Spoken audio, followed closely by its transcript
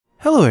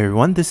Hello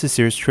everyone, this is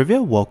Serious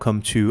Trivia.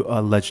 Welcome to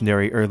a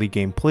legendary early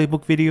game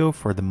playbook video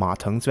for the Ma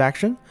Teng's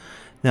faction.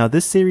 Now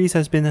this series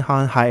has been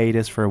on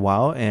hiatus for a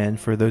while, and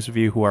for those of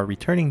you who are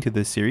returning to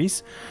this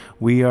series,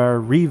 we are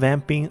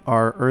revamping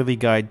our early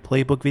guide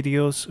playbook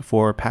videos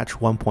for patch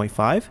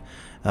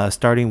 1.5,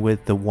 starting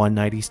with the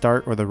 190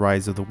 start or the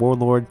Rise of the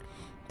Warlord.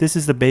 This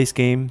is the base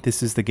game,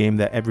 this is the game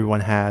that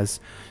everyone has,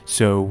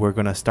 so we're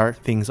going to start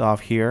things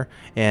off here.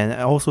 And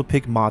I also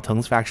picked Ma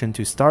Teng's faction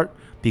to start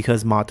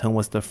because Ma Teng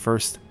was the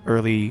first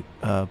early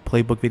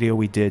playbook video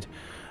we did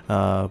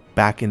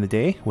back in the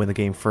day when the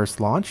game first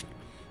launched.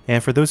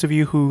 And for those of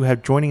you who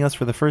have joining us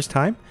for the first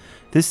time,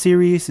 this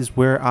series is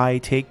where I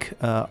take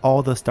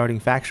all the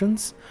starting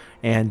factions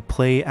and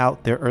play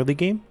out their early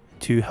game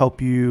to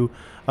help you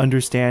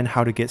understand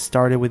how to get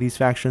started with these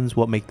factions,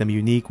 what make them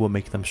unique, what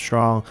make them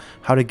strong,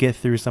 how to get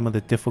through some of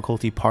the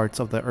difficulty parts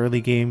of the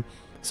early game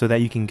so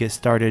that you can get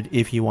started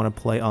if you want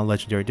to play on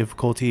legendary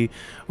difficulty,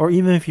 or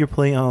even if you're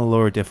playing on a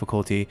lower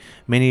difficulty.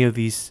 Many of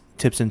these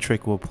tips and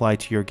tricks will apply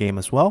to your game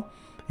as well.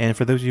 And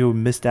for those of you who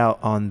missed out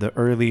on the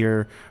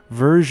earlier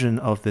version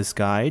of this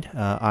guide,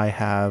 I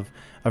have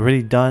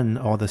already done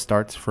all the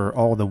starts for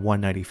all the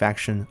 190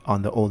 faction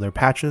on the older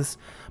patches,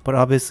 but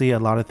obviously a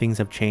lot of things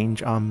have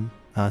changed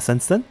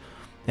since then,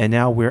 and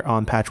now we're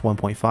on patch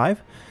 1.5.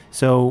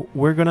 So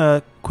we're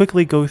gonna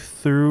quickly go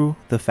through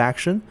the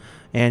faction,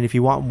 and if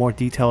you want more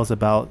details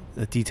about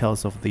the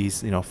details of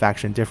these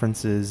faction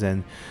differences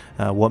and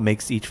what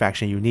makes each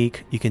faction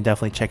unique, you can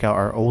definitely check out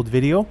our old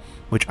video,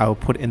 which I will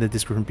put in the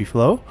description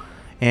below.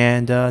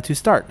 And to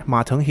start,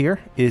 Ma Teng here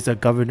is a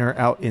governor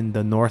out in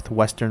the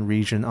northwestern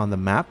region on the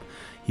map.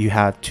 You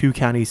have 2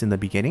 counties in the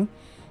beginning.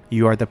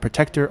 You are the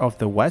protector of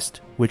the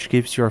west, which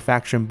gives your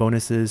faction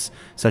bonuses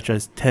such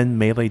as 10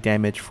 melee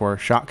damage for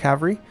shock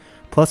cavalry,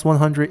 plus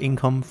 100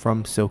 income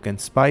from silk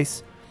and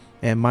spice,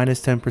 and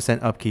minus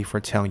 10% upkeep for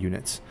town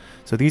units.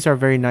 So these are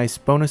very nice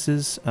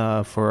bonuses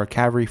for a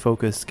cavalry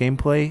focused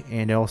gameplay,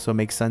 and it also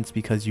makes sense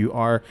because you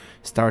are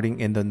starting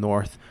in the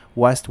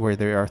northwest where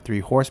there are 3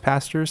 horse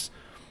pastures.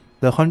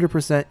 The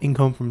 100%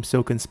 income from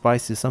silk and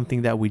spice is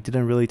something that we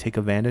didn't really take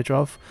advantage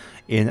of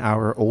in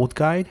our old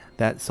guide.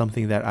 That's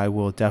something that I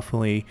will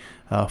definitely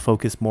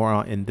focus more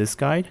on in this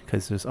guide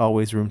because there's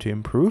always room to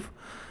improve.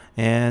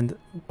 And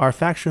our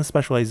faction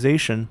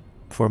specialization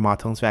for Ma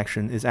Teng's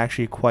faction is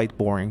actually quite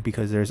boring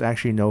because there's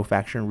actually no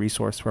faction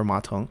resource for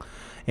Ma Teng,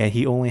 and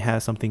he only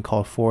has something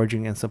called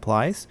foraging and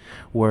supplies,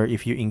 where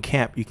if you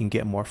encamp you can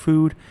get more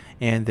food,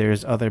 and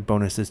there's other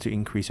bonuses to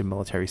increase your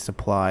military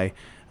supply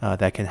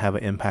that can have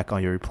an impact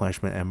on your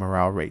replenishment and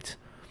morale rate.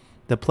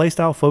 The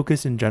playstyle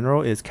focus in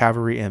general is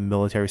cavalry and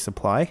military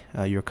supply.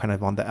 You're kind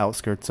of on the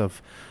outskirts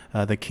of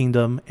the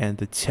kingdom, and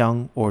the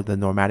Qiang, or the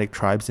nomadic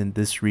tribes in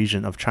this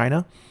region of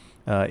China,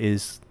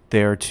 is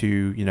there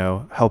to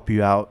help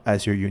you out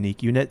as your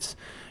unique units.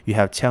 You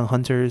have Qiang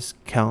hunters,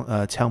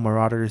 Qiang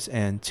marauders,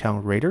 and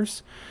Qiang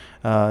raiders.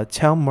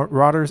 Qiang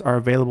marauders are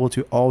available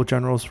to all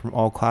generals from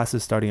all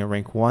classes starting at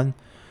rank 1.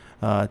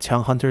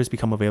 Qiang hunters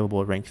become available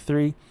at rank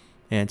 3,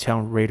 and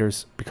Qiang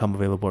raiders become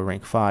available at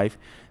rank 5.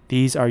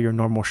 These are your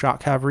normal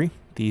shock cavalry.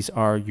 These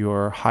are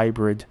your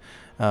hybrid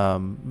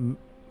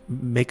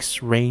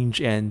mixed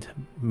range and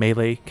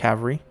melee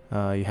cavalry.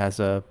 He has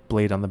a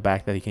blade on the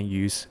back that he can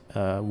use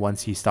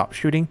once he stops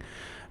shooting.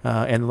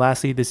 And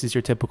lastly, this is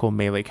your typical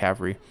melee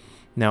cavalry.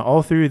 Now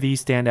all 3 of these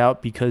stand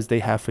out because they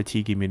have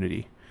fatigue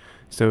immunity.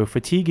 So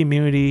fatigue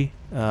immunity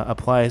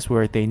applies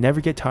where they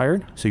never get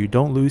tired, so you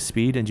don't lose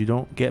speed and you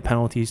don't get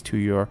penalties to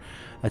your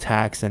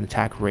attacks and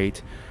attack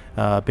rate.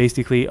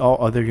 Basically all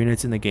other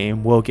units in the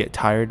game will get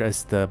tired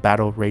as the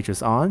battle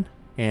rages on,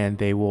 and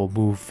they will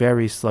move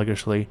very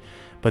sluggishly,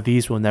 but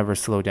these will never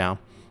slow down.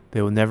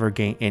 They will never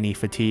gain any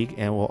fatigue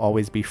and will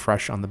always be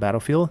fresh on the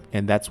battlefield,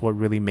 and that's what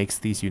really makes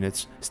these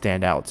units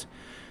stand out.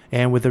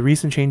 And with the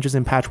recent changes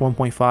in patch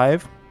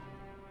 1.5,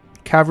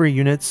 cavalry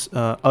units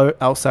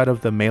outside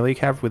of the melee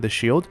cav with a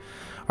shield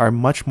are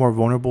much more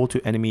vulnerable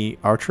to enemy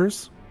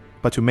archers,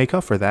 but to make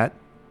up for that,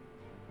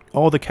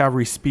 all the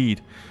cavalry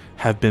speed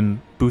have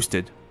been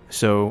boosted.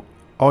 So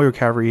all your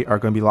cavalry are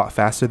going to be a lot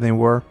faster than they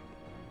were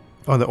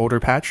on the older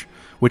patch,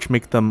 which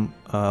make them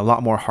a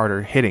lot more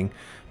harder hitting,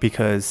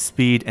 because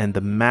speed and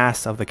the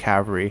mass of the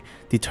cavalry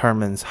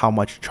determines how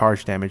much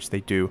charge damage they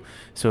do.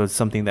 So it's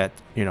something that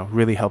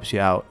really helps you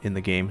out in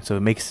the game. So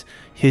it makes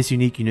his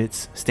unique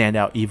units stand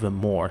out even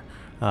more,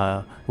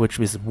 which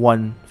is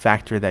one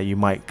factor that you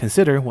might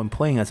consider when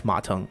playing as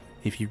Ma Teng.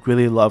 If you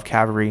really love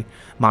cavalry,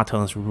 Ma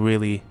Teng is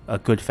really a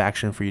good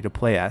faction for you to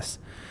play as.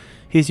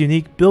 His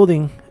unique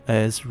building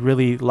is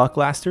really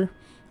Lucklaster.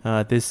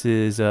 This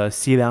is a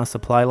Xiliang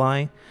supply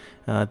line.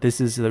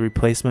 This is the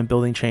replacement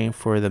building chain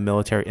for the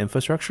military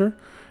infrastructure,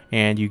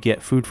 and you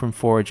get food from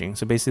foraging.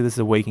 So basically this is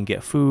a way you can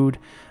get food.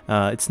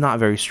 It's not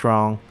very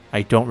strong.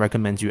 I don't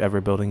recommend you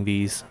ever building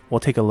these. We'll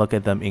take a look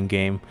at them in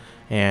game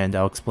and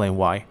I'll explain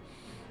why.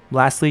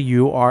 Lastly,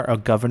 you are a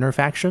governor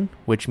faction,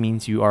 which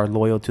means you are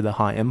loyal to the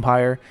Han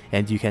Empire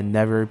and you can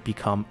never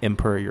become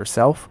emperor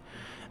yourself.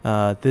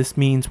 This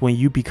means when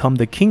you become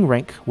the king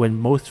rank, when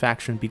most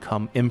factions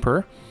become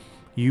emperor,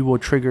 you will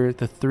trigger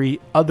the 3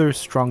 other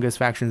strongest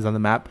factions on the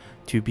map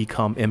to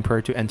become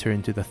emperor to enter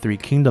into the 3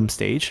 kingdom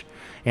stage.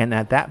 And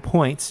at that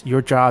point,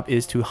 your job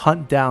is to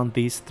hunt down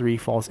these 3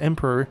 false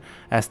emperor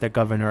as the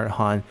governor at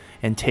Han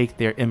and take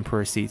their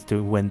emperor seats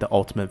to win the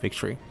ultimate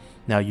victory.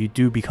 Now, you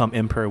do become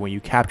emperor when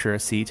you capture a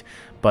seat,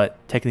 but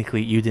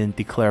technically you didn't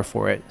declare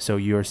for it, so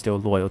you're still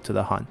loyal to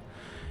the Han.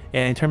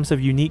 And in terms of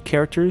unique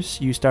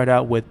characters, you start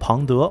out with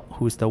Pang De,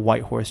 who's the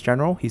White Horse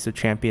General. He's a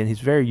champion.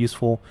 He's very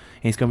useful,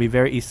 and he's going to be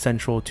very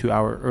essential to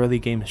our early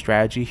game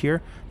strategy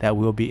here that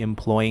we'll be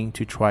employing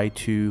to try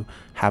to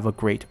have a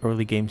great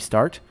early game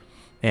start.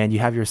 And you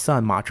have your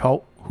son, Ma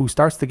Chao, who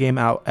starts the game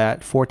out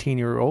at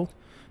 14-year-old.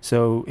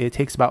 So it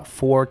takes about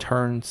 4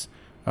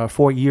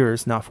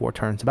 years, not 4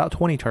 turns, about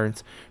 20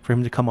 turns for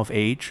him to come of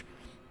age.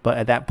 But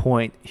at that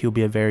point, he'll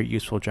be a very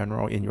useful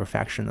general in your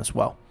faction as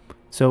well.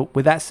 So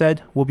with that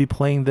said, we'll be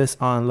playing this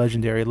on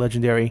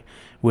Legendary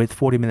with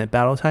 40-minute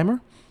battle timer.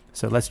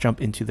 So let's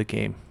jump into the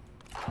game.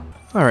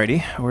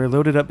 Alrighty, we're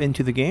loaded up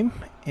into the game,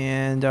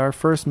 and our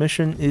first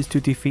mission is to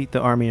defeat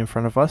the army in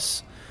front of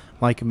us,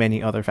 like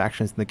many other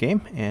factions in the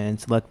game, and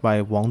it's led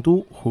by Wang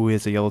Du, who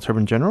is a Yellow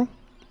Turban General.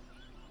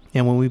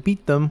 And when we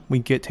beat them, we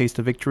get Taste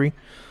of Victory,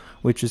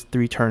 which is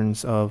 3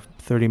 turns of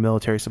 30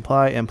 military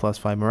supply and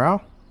 +5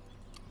 morale.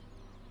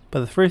 But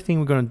the first thing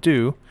we're going to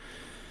do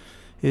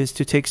is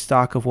to take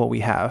stock of what we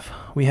have.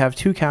 We have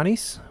 2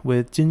 counties,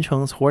 with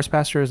Jincheng's horse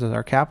pastures as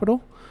our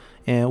capital,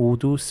 and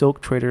Wudu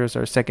Silk Trader as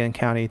our second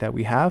county that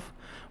we have.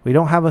 We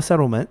don't have a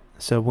settlement,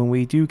 so when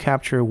we do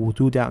capture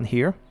Wudu down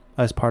here,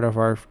 as part of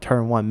our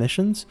turn 1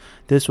 missions,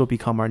 this will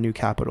become our new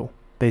capital.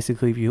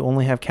 Basically, if you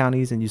only have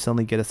counties and you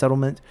suddenly get a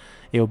settlement,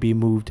 it will be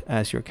moved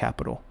as your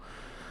capital.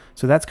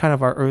 So that's kind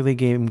of our early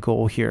game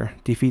goal here.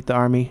 Defeat the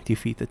army,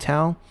 defeat the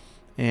town,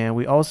 and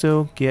we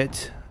also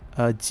get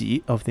a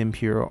Ji of the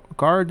Imperial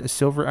Guard, a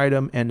silver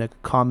item, and a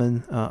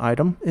common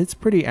item. It's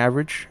pretty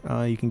average.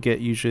 You can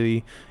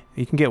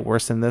get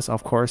worse than this,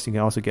 of course. You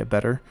can also get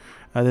better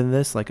than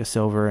this, like a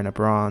silver and a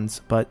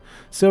bronze. But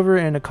silver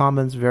and a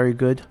common is very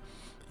good.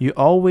 You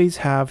always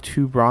have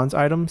 2 bronze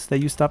items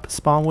that you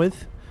spawn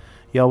with.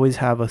 You always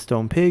have a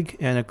stone pig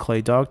and a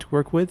clay dog to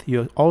work with.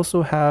 You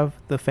also have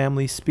the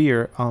family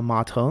spear on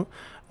Ma Teng,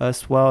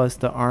 as well as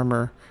the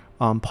armor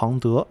on Pang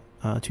De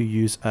to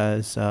use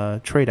as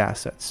trade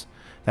assets.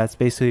 That's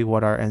basically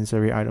what our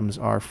ancillary items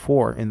are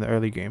for in the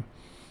early game.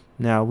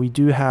 Now, we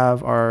do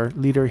have our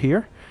leader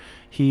here.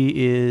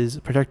 He is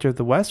Protector of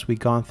the West. We've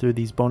gone through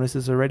these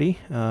bonuses already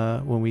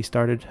when we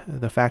started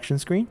the faction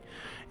screen.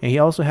 And he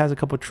also has a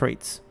couple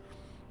traits.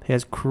 He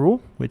has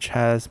Cruel, which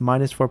has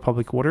 -4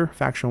 public order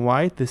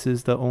faction-wide. This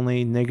is the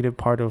only negative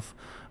part of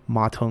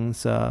Ma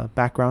Teng's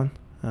background.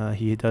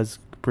 He does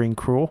bring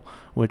Cruel,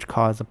 which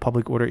causes a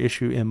public order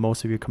issue in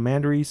most of your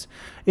commanderies.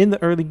 In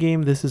the early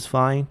game, this is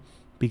fine,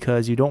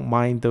 because you don't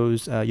mind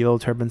those Yellow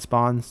Turban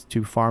spawns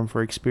to farm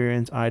for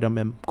experience, item,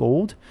 and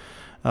gold.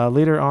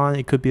 Later on,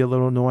 it could be a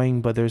little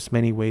annoying, but there's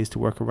many ways to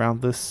work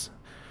around this.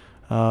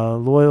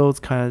 Loyal is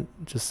kind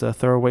of just a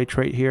throwaway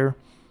trait here.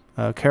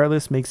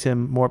 Careless makes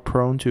him more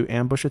prone to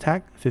ambush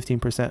attack,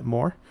 15%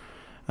 more.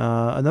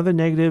 Another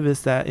negative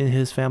is that in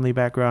his family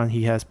background,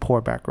 he has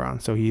poor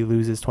background, so he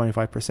loses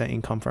 25%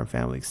 income from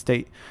family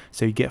estate.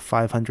 So you get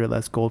 500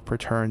 less gold per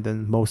turn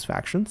than most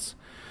factions.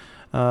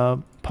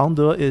 Pang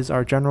De is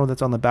our general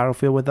that's on the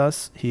battlefield with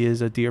us. He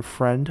is a dear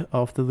friend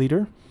of the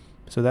leader.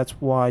 So that's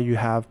why you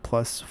have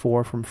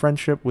 +4 from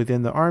friendship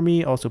within the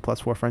army, also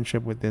 +4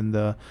 friendship within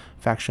the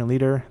faction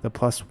leader. The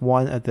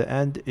 +1 at the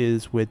end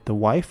is with the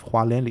wife,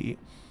 Hua Lianli.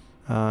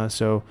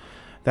 So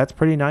that's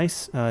pretty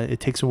nice. It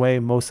takes away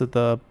most of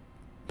the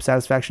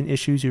satisfaction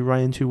issues you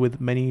run into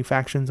with many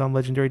factions on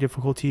legendary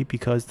difficulty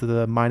because of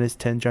the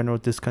 -10 general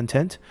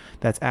discontent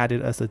that's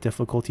added as a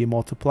difficulty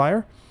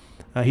multiplier.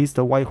 He's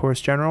the White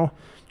Horse General,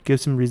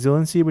 gives him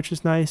resiliency, which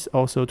is nice.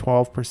 Also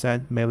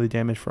 12% melee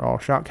damage for all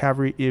shock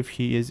cavalry if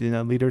he is in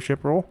a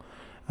leadership role,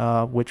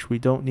 which we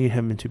don't need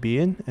him to be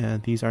in.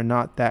 And these are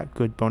not that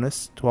good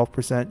bonus.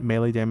 12%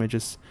 melee damage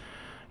is,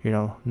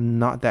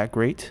 not that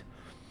great.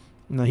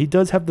 Now, he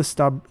does have the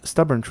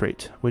stubborn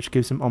trait, which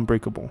gives him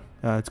unbreakable.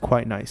 It's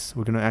quite nice.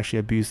 We're going to actually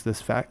abuse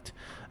this fact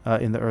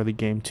in the early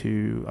game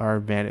to our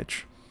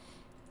advantage.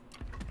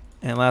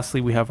 And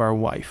lastly, we have our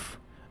wife,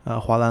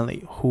 Hua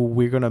Lanli, who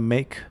we're going to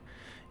make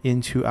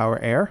into our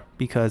heir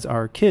because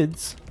our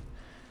kids,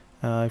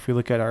 if we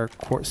look at our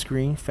court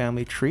screen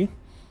family tree,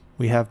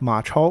 we have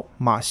Ma Chao,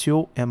 Ma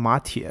Xiu, and Ma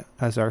Tie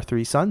as our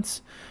 3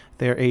 sons.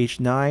 They're aged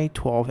 9,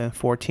 12, and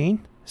 14.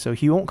 So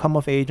he won't come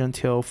of age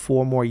until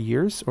 4 more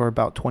years, or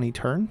about 20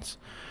 turns.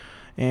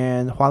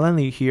 And Hua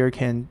Lanli here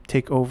can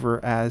take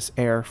over as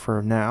heir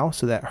for now,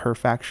 so that her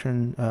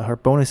faction, her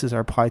bonuses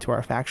are applied to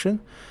our faction.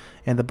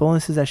 And the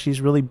bonuses that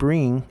she's really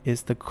bringing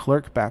is the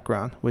clerk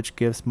background, which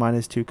gives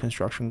 -2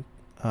 construction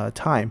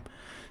time.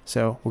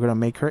 So we're going to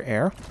make her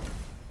heir.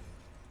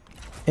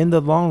 In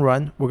the long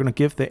run, we're going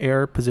to give the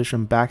heir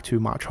position back to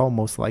Ma Chao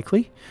most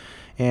likely.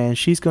 And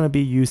she's going to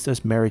be used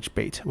as marriage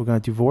bait. We're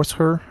going to divorce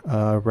her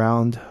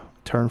around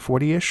turn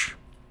 40-ish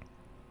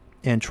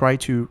and try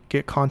to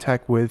get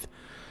contact with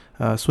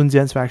Sun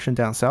Jian's faction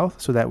down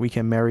south so that we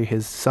can marry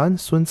his son,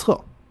 Sun Ce.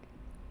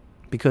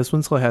 Because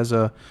Sun Ce has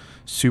a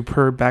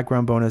superb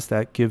background bonus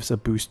that gives a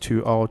boost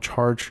to all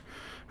charge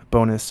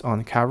bonus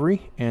on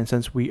cavalry. And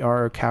since we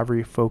are a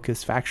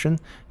cavalry-focused faction,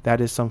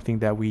 that is something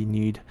that we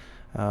need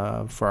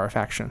for our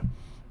faction.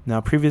 Now,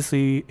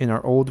 previously, in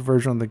our old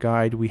version of the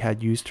guide, we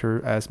had used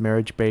her as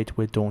marriage bait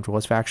with Dong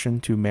Zhuo's faction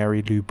to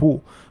marry Lu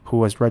Bu, who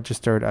was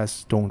registered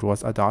as Dong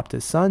Zhuo's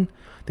adopted son.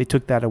 They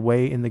took that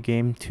away in the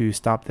game to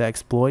stop the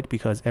exploit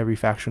because every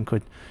faction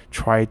could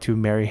try to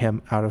marry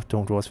him out of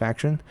Dong Zhuo's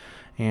faction.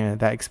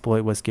 And that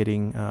exploit was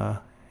getting,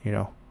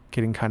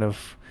 getting kind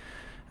of,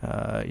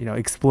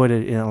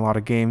 exploited in a lot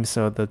of games.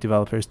 So the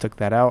developers took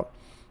that out.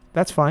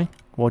 That's fine.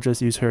 We'll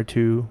just use her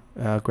to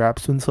grab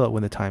Sun Ce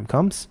when the time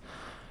comes.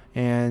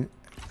 And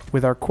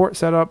with our court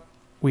setup,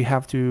 we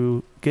have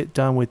to get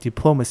done with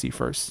diplomacy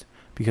first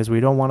because we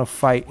don't want to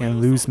fight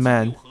and lose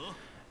men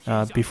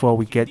before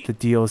we get the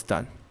deals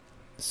done.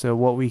 So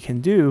what we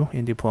can do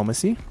in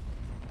diplomacy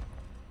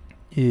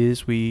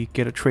is we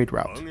get a trade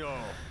route.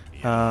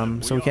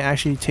 So we can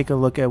actually take a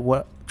look at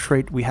what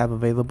trade we have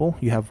available.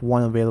 You have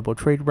one available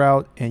trade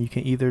route, and you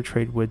can either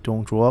trade with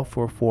Dong Zhuo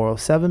for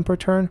 407 per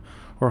turn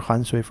or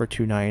Han Sui for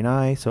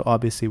 299. So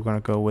obviously we're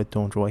going to go with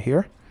Dong Zhuo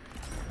here.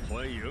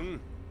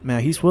 Now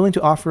he's willing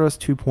to offer us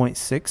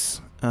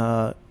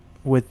 2.6.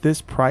 With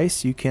this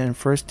price, you can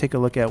first take a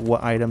look at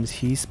what items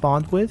he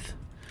spawned with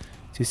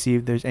to see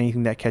if there's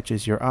anything that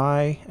catches your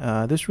eye.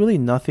 There's really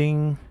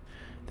nothing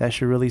that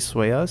should really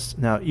sway us.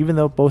 Now, even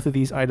though both of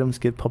these items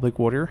give public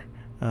order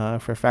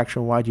for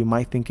faction wide, you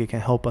might think it can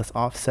help us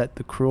offset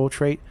the cruel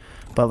trait.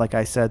 But like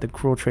I said, the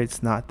cruel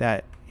trait's not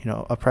that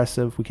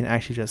oppressive. We can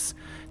actually just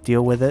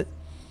deal with it.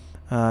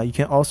 You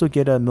can also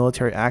get a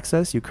military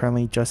access. You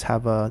currently just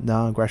have a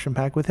non-aggression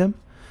pack with him.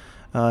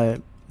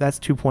 That's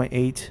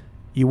 2.8.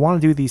 You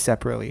want to do these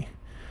separately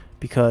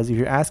because if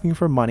you're asking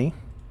for money,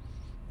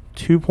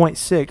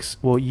 2.6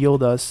 will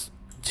yield us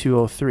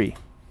 203.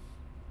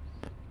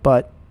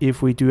 But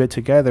if we do it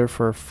together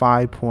for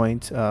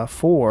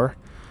 5.4,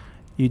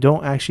 you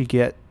don't actually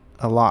get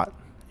a lot.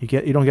 You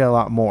don't get a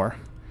lot more,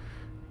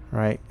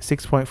 right?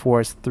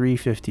 6.4 is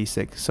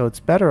 356. So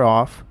it's better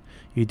off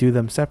you do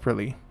them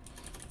separately.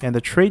 And the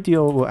trade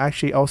deal will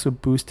actually also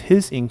boost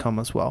his income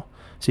as well.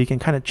 So you can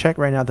kind of check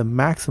right now the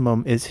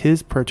maximum is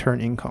his per turn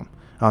income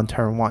on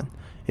turn 1.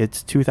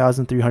 It's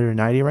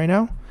 2,390 right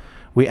now.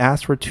 We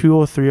asked for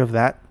 203 of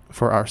that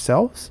for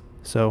ourselves.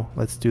 So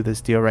let's do this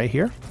deal right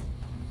here.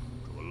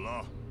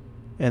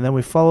 And then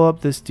we follow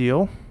up this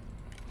deal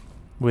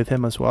with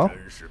him as well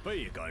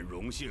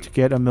to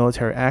get a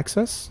military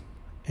access.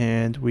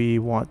 And we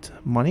want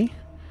money.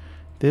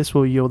 This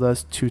will yield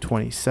us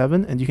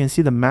 227, and you can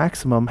see the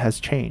maximum has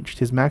changed.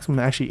 His maximum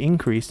actually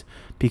increased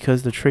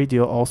because the trade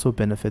deal also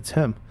benefits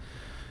him.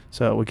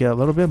 So we get a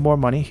little bit more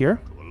money here.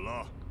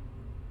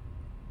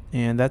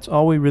 And that's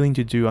all we really need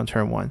to do on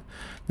turn 1.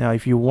 Now,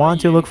 if you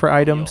want to look for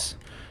items,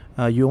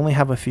 you only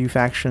have a few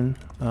faction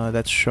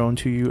that's shown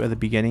to you at the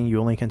beginning. You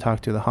only can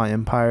talk to the Han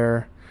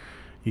Empire.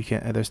 You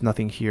can. There's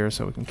nothing here,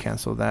 so we can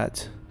cancel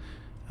that.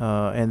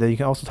 And then you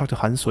can also talk to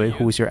Han Sui,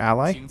 who is your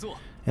ally.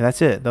 And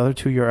that's it. The other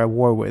two you're at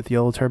war with,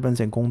 Yellow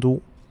Turbans and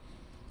Gongdu.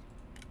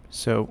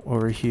 So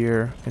over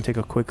here, you can take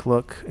a quick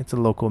look. It's a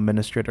local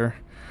administrator.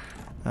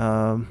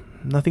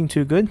 Nothing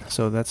too good,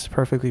 so that's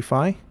perfectly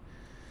fine.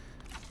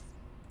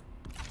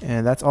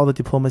 And that's all the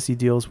diplomacy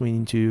deals we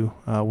need to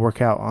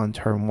work out on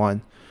turn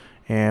 1.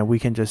 And we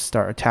can just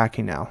start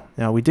attacking now.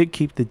 Now, we did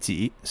keep the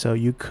Ji, so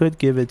you could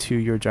give it to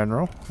your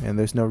general. And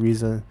there's no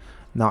reason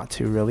not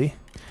to, really.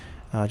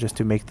 Just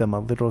to make them a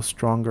little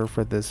stronger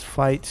for this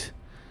fight.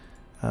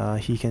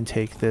 He can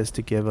take this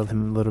to give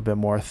him a little bit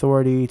more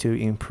authority to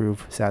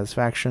improve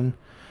satisfaction.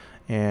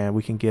 And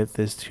we can give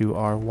this to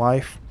our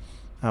wife.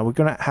 We're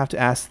going to have to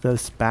ask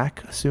this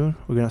back soon.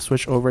 We're going to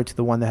switch over to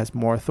the one that has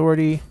more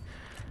authority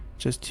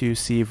just to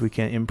see if we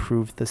can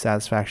improve the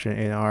satisfaction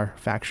in our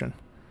faction.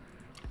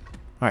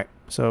 Alright,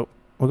 so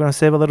we're going to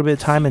save a little bit of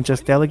time and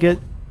just delegate.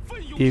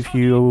 If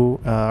you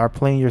are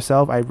playing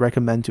yourself, I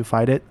recommend to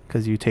fight it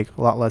because you take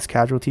a lot less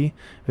casualty.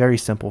 Very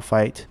simple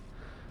fight.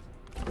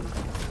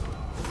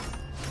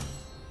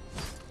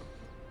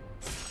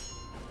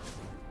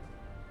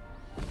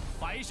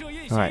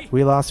 Alright,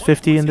 we lost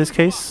 50 in this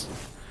case.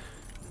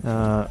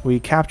 We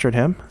captured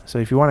him. So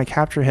if you want to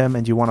capture him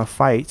and you want to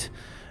fight,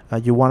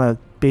 you want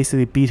to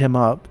basically beat him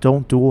up.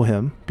 Don't duel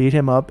him. Beat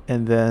him up,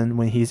 and then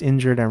when he's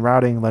injured and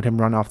routing, let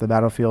him run off the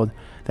battlefield.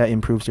 That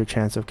improves your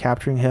chance of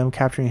capturing him.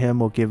 Capturing him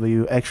will give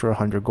you extra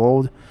 100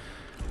 gold.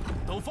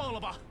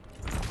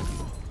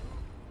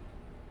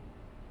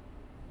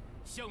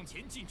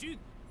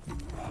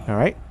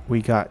 Alright,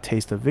 we got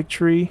Taste of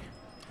Victory.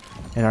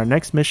 And our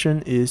next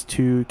mission is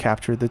to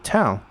capture the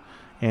town.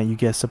 And you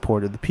get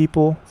support of the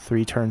people,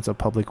 3 turns of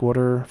public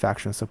order,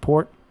 faction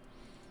support.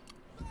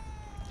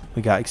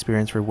 We got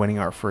experience for winning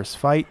our first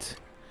fight.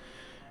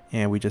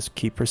 And we just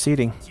keep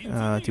proceeding.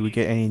 Did we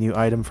get any new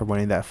item for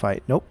winning that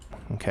fight? Nope.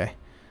 Okay.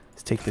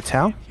 Let's take the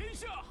town.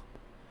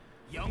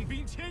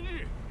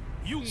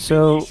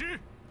 So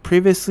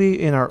previously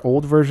in our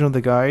old version of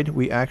the guide,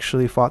 we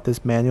actually fought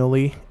this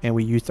manually and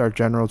we used our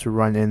general to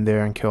run in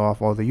there and kill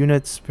off all the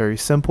units. Very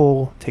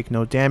simple, take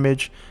no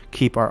damage,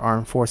 keep our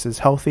armed forces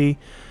healthy.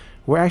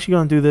 We're actually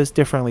going to do this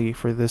differently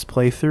for this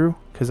playthrough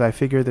because I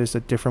figure there's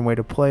a different way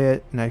to play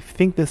it, and I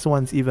think this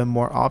one's even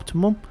more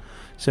optimum.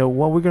 So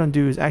what we're going to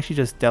do is actually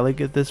just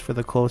delegate this for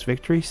the close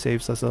victory,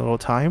 saves us a little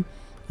time.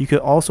 You could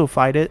also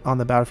fight it on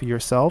the battlefield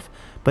yourself,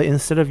 but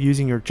instead of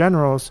using your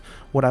generals,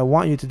 what I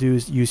want you to do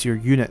is use your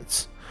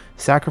units.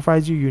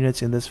 Sacrifice your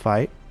units in this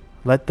fight,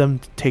 let them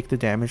take the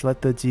damage,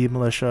 let the D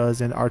militias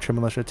and archer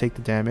militia take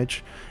the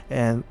damage,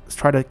 and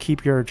try to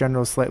keep your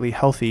generals slightly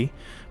healthy,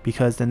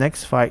 because the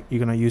next fight you're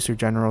going to use your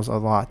generals a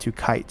lot to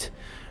kite.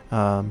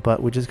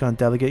 But we're just going to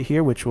delegate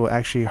here, which will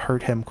actually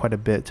hurt him quite a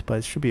bit, but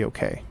it should be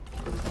okay.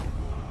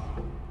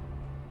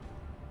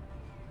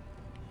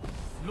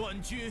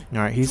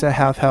 Alright, he's at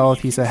half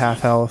health, he's at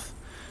half health.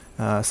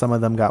 Some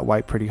of them got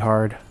wiped pretty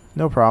hard.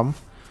 No problem.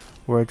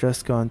 We're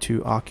just going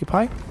to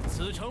occupy.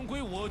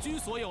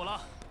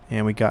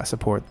 And we got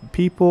support the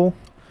people.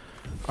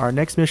 Our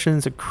next mission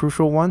is a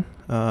crucial one.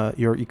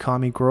 Your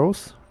economy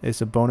growth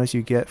is a bonus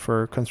you get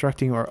for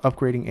constructing or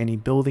upgrading any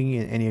building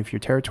in any of your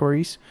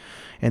territories.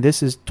 And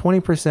this is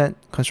 20%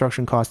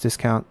 construction cost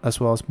discount as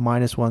well as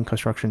 -1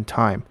 construction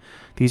time.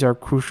 These are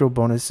crucial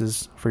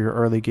bonuses for your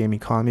early game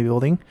economy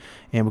building,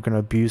 and we're going to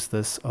abuse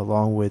this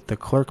along with the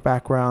clerk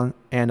background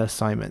and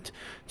assignment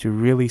to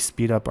really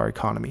speed up our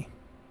economy.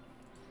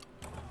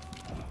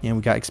 And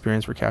we got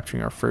experience for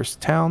capturing our first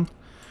town,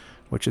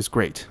 which is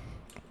great.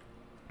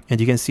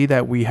 And you can see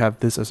that we have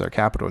this as our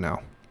capital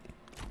now.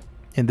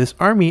 And this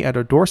army at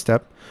our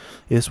doorstep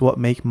is what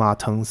make Ma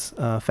Teng's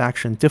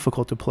faction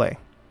difficult to play,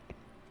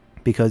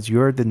 because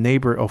you're the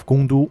neighbor of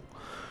Gongdu,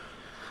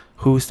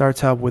 who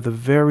starts out with a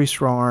very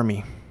strong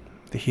army.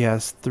 He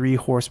has 3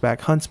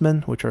 horseback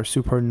huntsmen, which are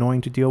super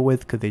annoying to deal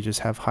with because they just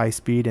have high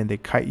speed and they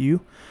kite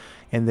you.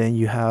 And then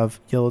you have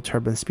yellow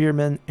turban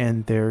spearmen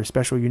and their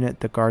special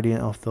unit, the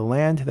Guardian of the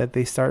Land, that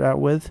they start out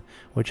with,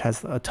 which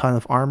has a ton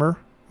of armor,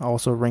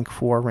 also rank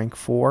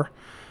 4.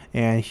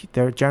 And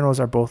their generals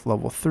are both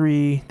level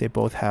 3. They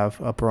both have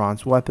a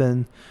bronze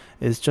weapon.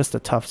 It's just a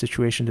tough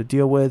situation to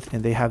deal with,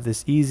 and they have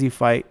this easy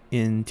fight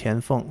in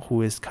Tianfeng,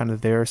 who is kind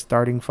of their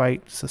starting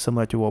fight, so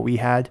similar to what we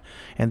had.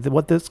 And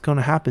what that's going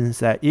to happen is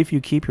that if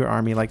you keep your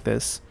army like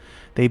this,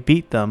 they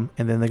beat them,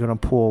 and then they're going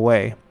to pull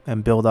away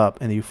and build up,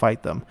 and you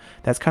fight them.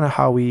 That's kind of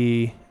how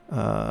we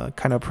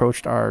kind of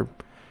approached our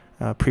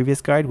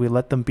previous guide. We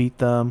let them beat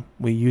them,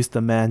 we used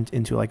the men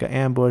into like an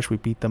ambush, we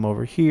beat them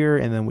over here,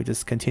 and then we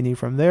just continue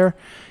from there.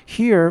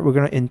 Here we're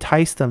going to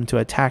entice them to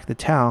attack the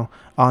town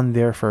on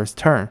their first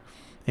turn,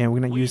 and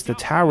we're going to use the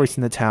towers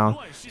in the town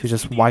to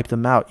just wipe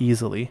them out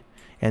easily.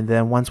 And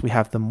then once we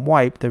have them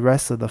wiped, the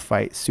rest of the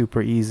fight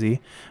super easy.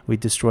 We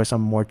destroy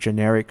some more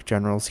generic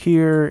generals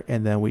here,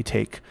 and then we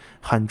take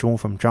Hanzhong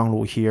from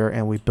Zhanglu here,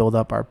 and we build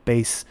up our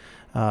base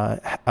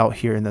out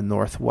here in the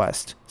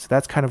northwest. So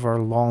that's kind of our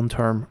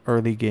long-term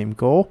early game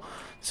goal.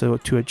 So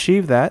to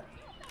achieve that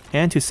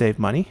and to save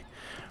money,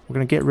 we're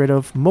going to get rid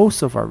of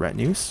most of our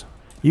retinues.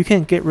 You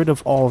can get rid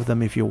of all of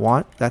them if you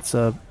want. That's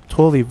a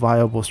totally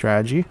viable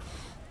strategy.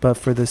 But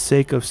for the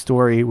sake of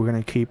story, we're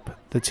going to keep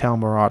the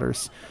town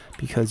marauders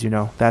because, you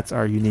know, that's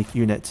our unique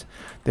unit.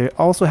 They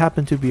also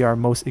happen to be our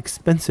most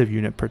expensive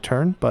unit per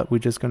turn, but we're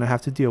just going to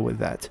have to deal with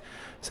that.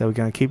 So we're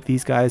going to keep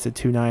these guys at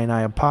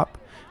 299 a pop.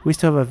 We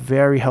still have a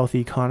very healthy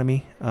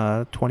economy,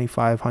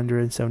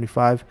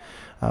 2,575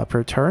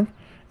 per turn,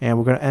 and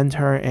we're going to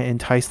enter and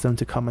entice them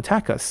to come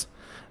attack us.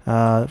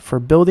 For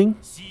building,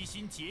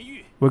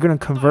 we're going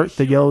to convert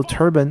the Yellow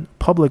Turban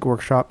public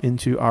workshop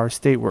into our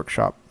state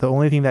workshop. The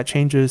only thing that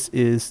changes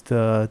is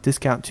the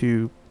discount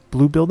to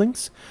blue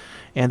buildings,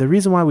 and the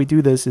reason why we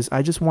do this is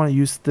I just want to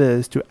use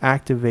this to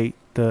activate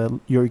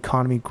your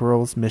economy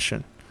growth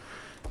mission.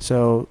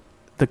 So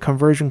the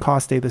conversion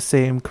costs stay the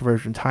same,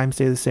 conversion time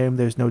stay the same.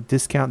 There's no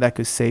discount that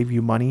could save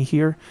you money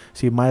here,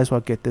 so you might as well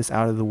get this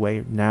out of the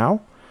way now.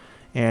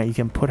 And you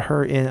can put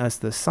her in as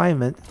the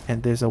assignment,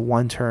 and there's a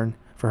 1 turn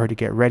for her to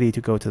get ready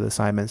to go to the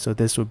assignment. So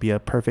this would be a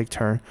perfect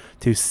turn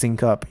to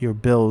sync up your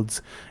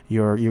builds,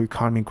 your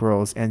economy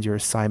growth, and your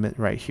assignment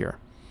right here.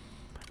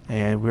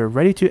 And we're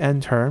ready to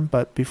end turn,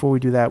 but before we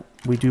do that,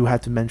 we do have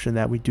to mention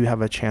that we do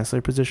have a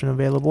chancellor position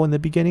available in the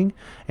beginning,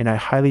 and I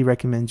highly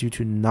recommend you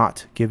to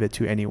not give it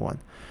to anyone,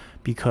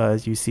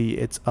 because you see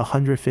it's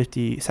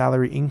 150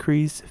 salary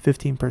increase,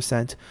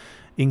 15%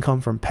 income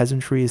from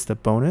peasantry is the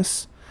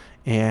bonus,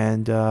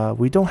 and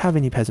we don't have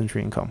any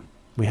peasantry income.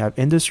 We have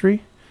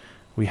industry,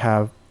 we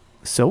have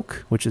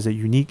silk, which is a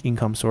unique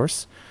income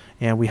source,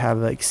 and we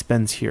have the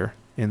expense here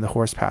in the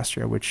horse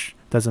pasture, which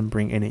doesn't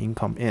bring any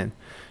income in.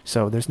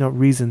 So there's no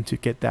reason to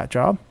get that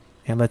job,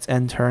 and let's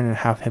end turn and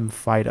have him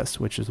fight us,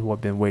 which is what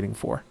I've been waiting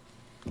for.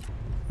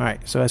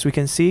 Alright, so as we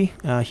can see,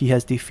 he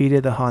has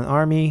defeated the Han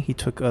army. He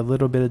took a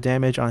little bit of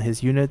damage on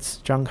his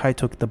units. Zhang Kai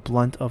took the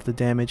blunt of the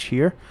damage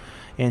here,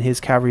 and his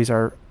cavalries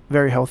are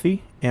very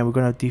healthy, and we're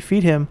going to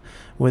defeat him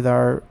with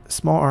our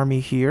small army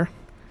here,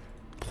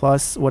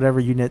 plus whatever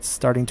units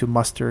starting to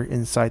muster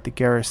inside the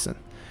garrison.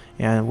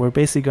 And we're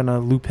basically going to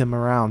loop him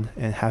around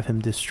and have him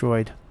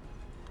destroyed.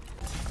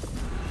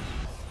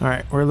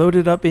 Alright, we're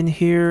loaded up in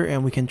here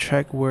and we can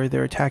check where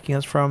they're attacking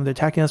us from. They're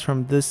attacking us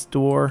from this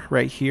door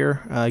right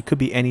here. It could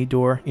be any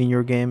door in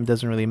your game, it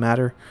doesn't really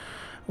matter.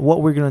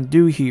 What we're going to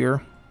do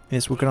here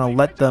is we're going to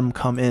let them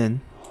come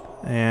in,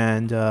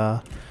 and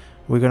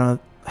we're going to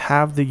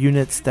have the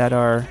units that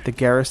are the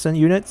garrison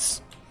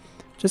units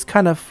just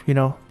kind of, you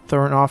know,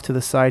 thrown off to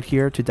the side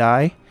here to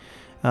die.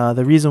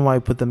 The reason why I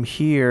put them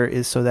here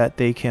is so that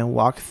they can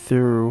walk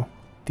through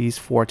these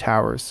 4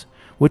 towers,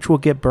 which will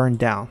get burned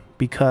down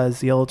because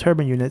the yellow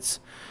turban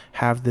units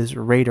have this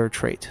radar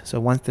trait.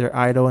 So once they're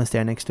idle and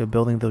stand next to a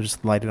building, they'll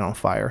just light it on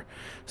fire.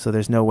 So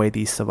there's no way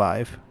these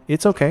survive.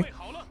 It's okay,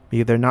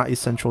 because they're not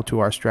essential to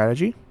our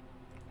strategy.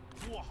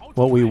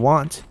 What we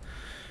want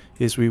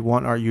is we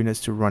want our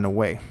units to run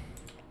away.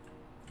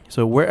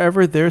 So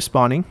wherever they're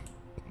spawning,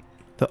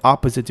 the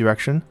opposite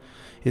direction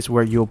is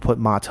where you'll put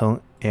Ma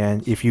Teng.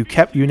 And if you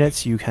kept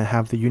units, you can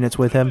have the units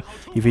with him.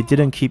 If you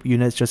didn't keep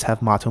units, just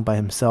have Ma Teng by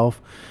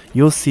himself.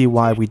 You'll see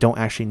why we don't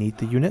actually need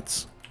the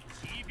units.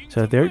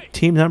 So they're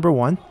team number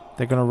 1.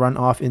 They're going to run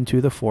off into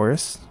the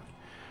forest.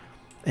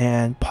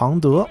 And Pang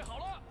De,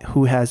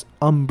 who has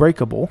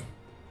Unbreakable,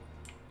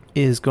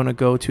 is going to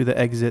go to the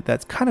exit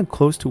that's kind of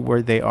close to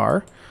where they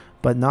are,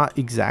 but not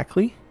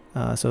exactly.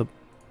 So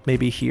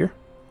maybe here.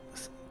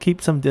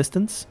 Keep some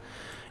distance.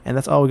 And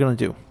that's all we're going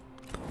to do.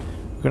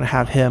 We're going to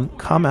have him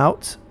come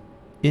out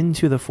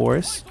into the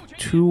forest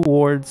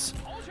towards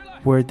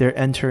where they're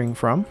entering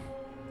from.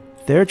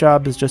 Their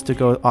job is just to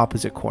go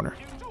opposite corner.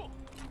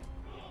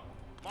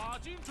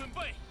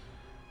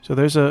 So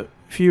there's a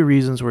few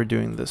reasons we're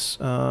doing this.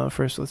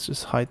 First, let's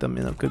just hide them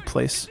in a good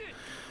place.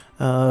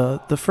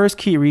 The first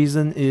key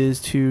reason is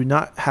to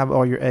not have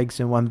all your eggs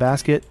in one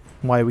basket.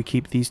 Why we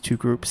keep these 2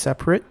 groups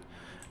separate.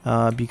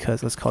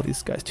 Because, let's call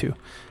these guys 2.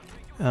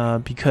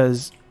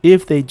 Because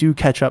if they do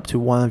catch up to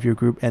one of your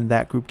group and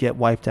that group get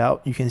wiped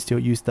out, you can still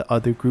use the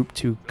other group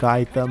to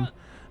guide them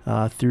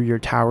through your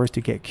towers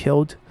to get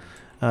killed.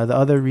 The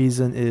other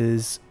reason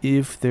is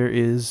if there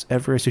is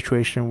ever a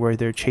situation where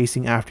they're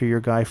chasing after your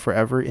guy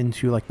forever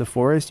into like the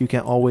forest, you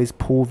can always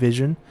pull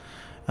vision.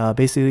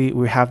 Basically,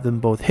 we have them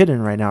both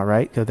hidden right now,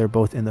 right? Because they're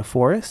both in the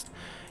forest.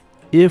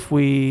 If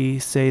we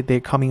say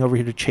they're coming over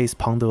here to chase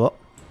Pang De,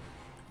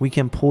 we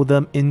can pull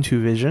them into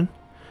vision.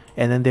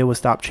 And then they will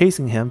stop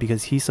chasing him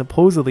because he's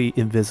supposedly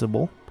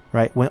invisible,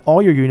 right? When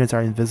all your units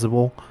are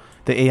invisible,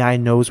 the AI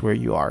knows where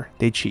you are.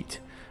 They cheat.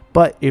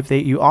 But if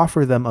you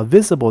offer them a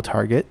visible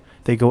target,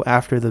 they go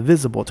after the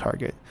visible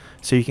target.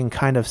 So you can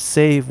kind of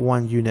save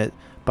one unit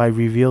by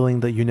revealing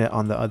the unit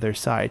on the other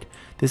side.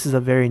 This is a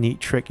very neat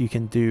trick you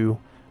can do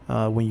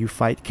when you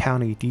fight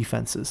county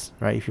defenses,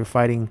 right? If you're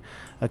fighting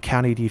a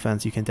county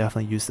defense, you can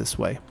definitely use this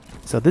way.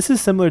 So this is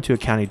similar to a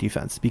county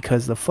defense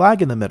because the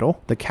flag in the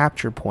middle, the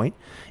capture point,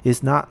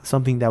 is not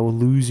something that will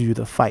lose you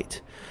the fight.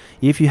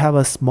 If you have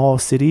a small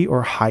city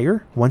or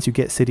higher, once you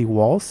get city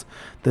walls,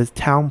 the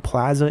town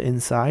plaza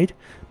inside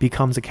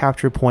becomes a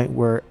capture point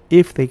where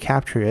if they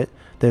capture it,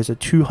 there's a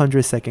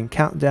 200-second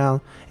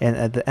countdown, and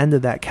at the end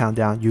of that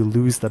countdown, you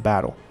lose the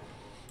battle.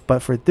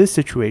 But for this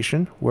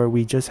situation, where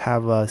we just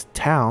have a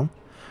town,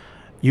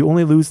 you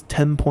only lose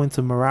 10 points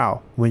of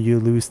morale when you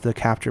lose the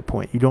capture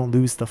point. You don't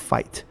lose the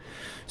fight.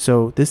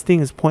 So this thing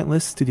is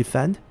pointless to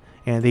defend,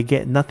 and they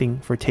get nothing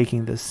for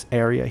taking this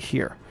area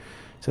here.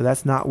 So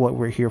that's not what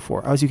we're here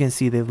for. As you can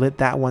see, they lit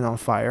that one on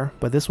fire,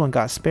 but this one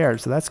got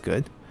spared, so that's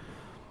good.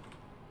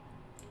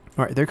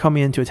 Alright, they're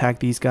coming in to attack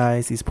these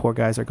guys. These poor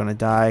guys are going to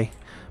die.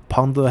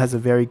 Pang De has a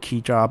very key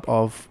job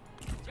of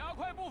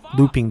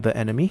looping the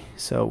enemy,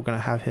 so we're going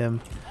to have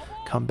him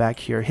come back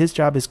here. His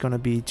job is going to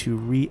be to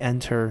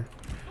re-enter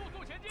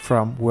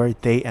from where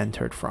they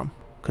entered from,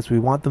 because we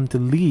want them to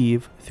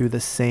leave through the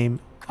same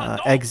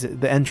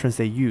exit, the entrance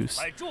they use.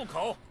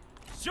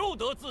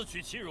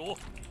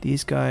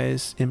 These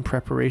guys, in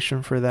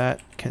preparation for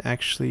that, can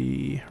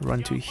actually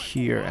run to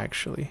here,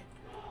 actually.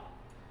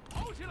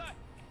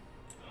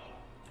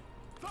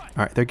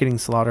 Alright, they're getting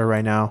slaughtered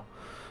right now.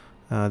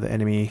 The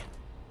enemy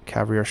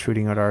cavalry are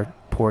shooting at our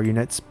poor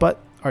units, but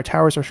our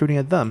towers are shooting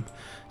at them.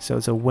 So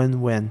it's a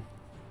win-win.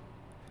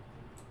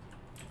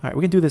 Alright,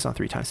 we can do this on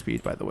 3x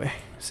speed, by the way.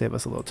 Save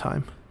us a little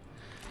time.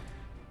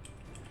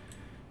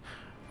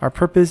 Our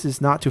purpose is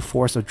not to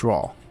force a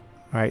draw.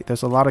 Alright,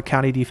 there's a lot of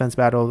county defense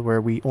battles where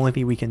we only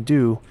thing we can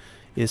do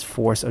is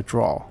force a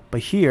draw.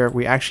 But here,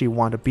 we actually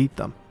want to beat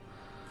them.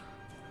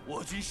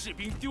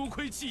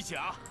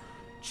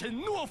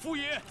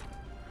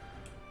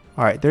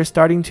 Alright, they're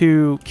starting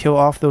to kill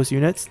off those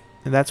units,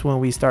 and that's when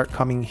we start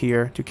coming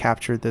here to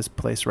capture this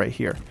place right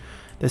here.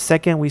 The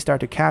second we start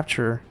to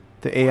capture,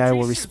 the AI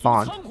will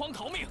respond.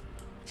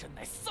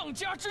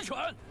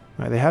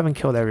 Alright, they haven't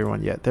killed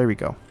everyone yet. There we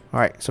go.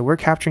 Alright, so we're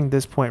capturing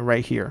this point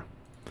right here.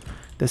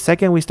 The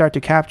second we start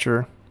to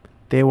capture,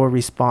 they will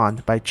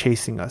respond by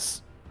chasing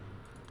us.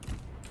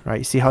 Right,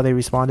 you see how they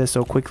responded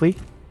so quickly?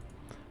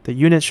 The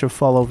units should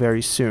follow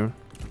very soon.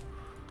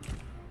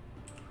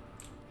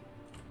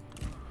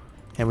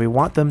 And we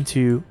want them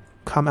to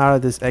come out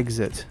of this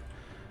exit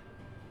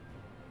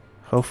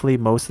Hopefully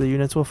most of the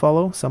units will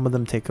follow. Some of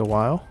them take a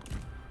while.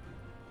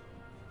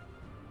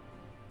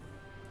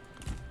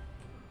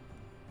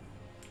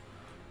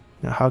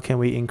 Now how can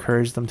we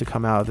encourage them to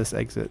come out of this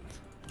exit?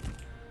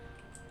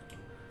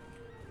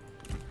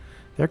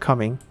 They're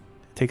coming.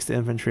 It takes the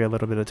infantry a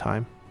little bit of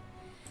time.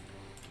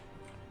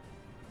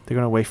 They're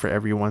going to wait for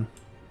everyone.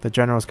 The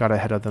generals got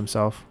ahead of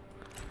themselves.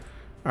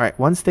 Alright,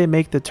 once they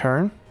make the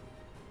turn.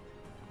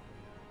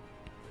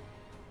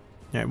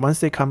 Alright, once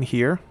they come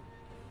here.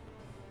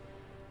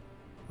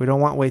 We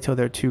don't want to wait till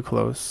they're too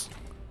close.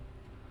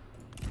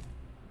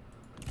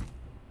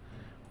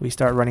 We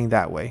start running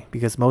that way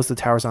because most of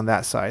the towers on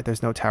that side.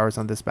 There's no towers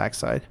on this back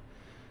side.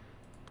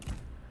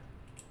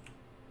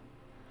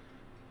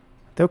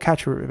 They'll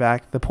capture it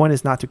back. The point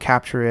is not to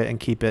capture it and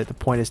keep it. The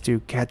point is to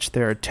catch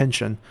their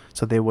attention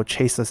so they will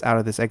chase us out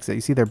of this exit.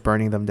 You see they're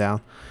burning them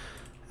down.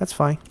 That's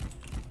fine.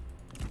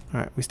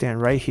 Alright, we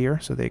stand right here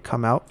so they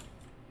come out.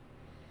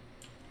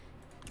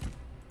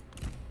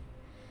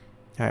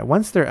 Alright,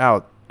 once they're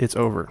out, it's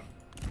over.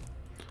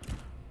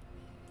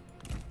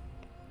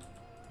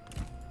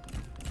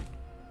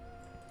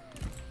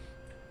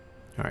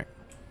 Alright.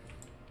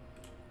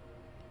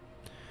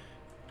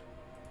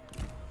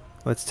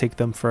 Let's take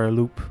them for a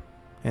loop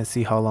and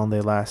see how long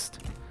they last.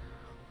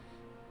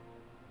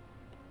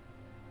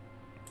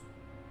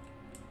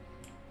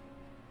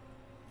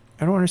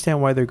 I don't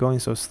understand why they're going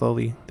so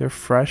slowly. They're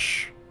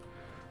fresh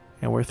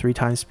and we're 3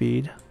 times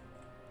speed.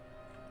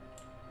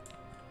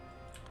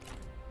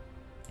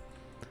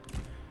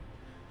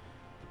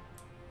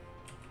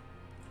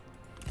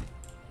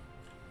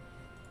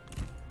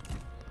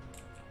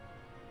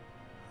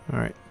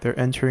 Alright, they're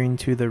entering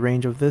to the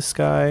range of this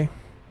guy.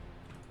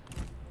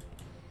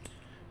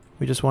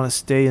 We just want to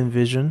stay in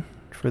vision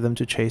for them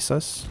to chase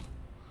us.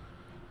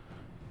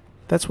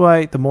 That's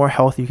why the more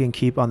health you can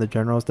keep on the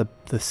generals,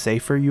 the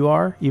safer you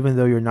are, even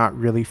though you're not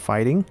really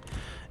fighting.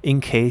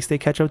 In case they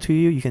catch up to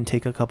you, you can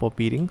take a couple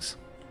beatings.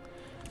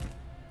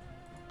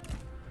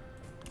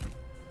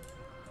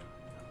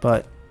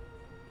 But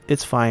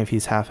it's fine if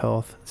he's half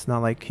health. It's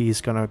not like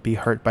he's gonna be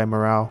hurt by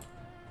morale.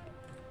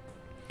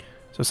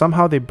 So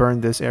somehow they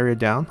burned this area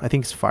down. I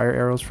think it's fire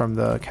arrows from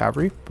the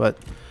cavalry, but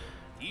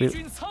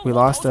we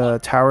lost a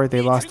tower,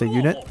 they lost a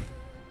unit.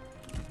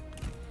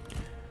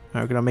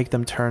 We're gonna make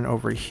them turn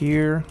over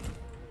here.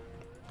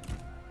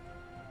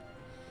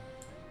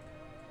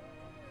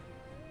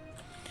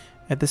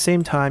 At the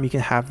same time, you can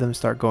have them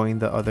start going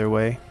the other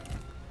way.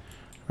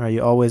 Right,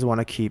 you always want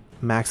to keep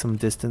maximum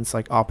distance,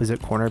 like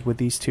opposite corner with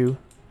these two.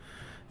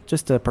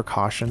 Just a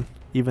precaution,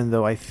 even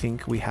though I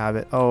think we have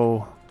it.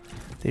 Oh,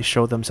 they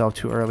showed themselves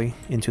too early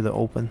into the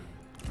open.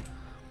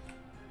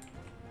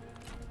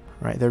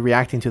 Right, they're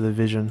reacting to the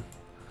vision.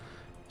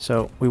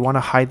 So we want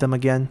to hide them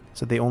again,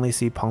 so they only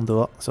see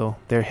Pangde, so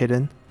they're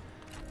hidden.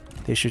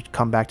 They should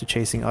come back to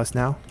chasing us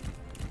now.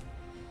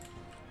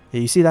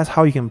 Yeah, you see, that's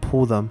how you can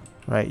pull them,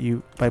 right?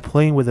 You by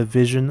playing with the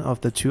vision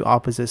of the two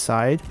opposite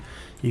side,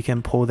 you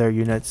can pull their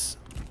units.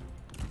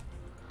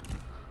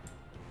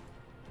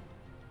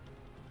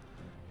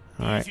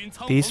 Alright,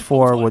 these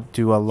 4 would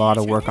do a lot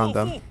of work on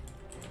them.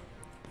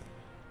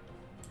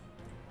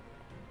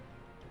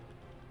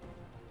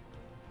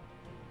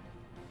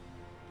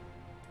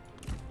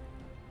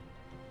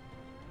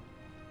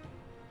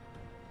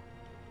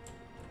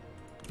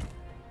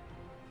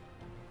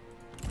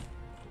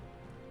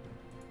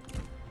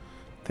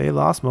 They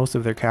lost most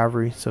of their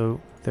cavalry, so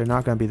they're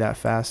not going to be that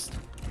fast.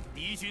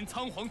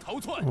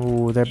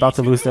 Ooh, they're about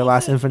to lose their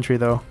last infantry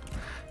though.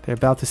 They're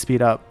about to speed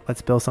up.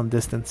 Let's build some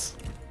distance.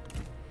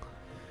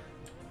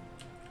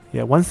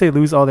 Yeah, once they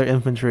lose all their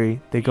infantry,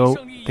 they go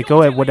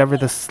at whatever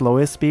the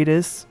slowest speed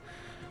is.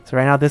 So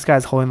right now this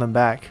guy's holding them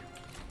back.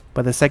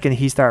 But the second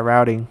he start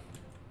routing,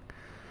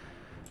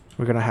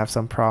 we're going to have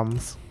some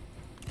problems.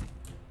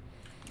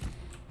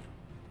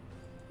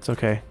 It's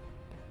okay.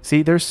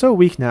 See, they're so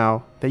weak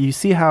now that you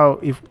see how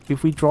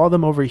if we draw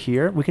them over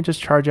here, we can just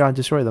charge out and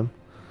destroy them.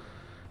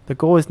 The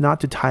goal is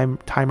not to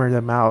timer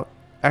them out.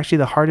 Actually,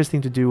 the hardest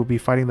thing to do will be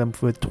fighting them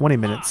with 20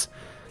 minutes.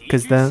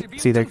 Because then,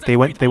 see, they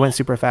went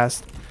super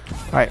fast.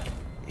 Alright,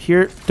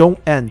 here, don't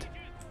end.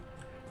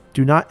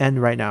 Do not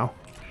end right now.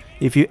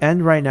 If you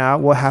end right now,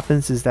 what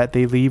happens is that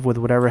they leave with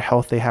whatever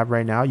health they have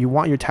right now. You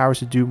want your towers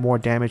to do more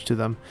damage to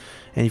them.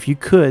 And if you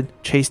could,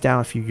 chase down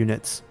a few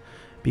units.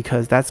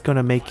 Because that's going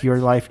to make your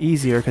life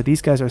easier, because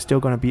these guys are still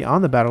going to be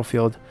on the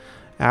battlefield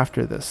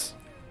after this.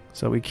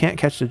 So we can't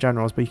catch the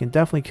generals, but you can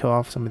definitely kill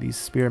off some of these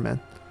spearmen.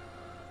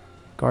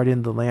 Guardian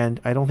of the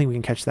Land, I don't think we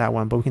can catch that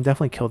one, but we can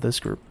definitely kill this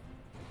group.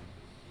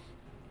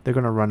 They're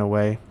going to run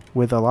away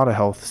with a lot of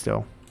health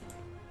still.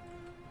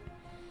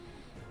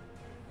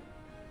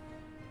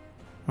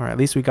 Alright, at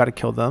least we got to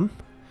kill them.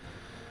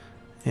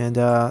 And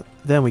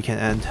then we can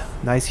end.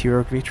 Nice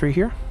heroic victory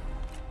here.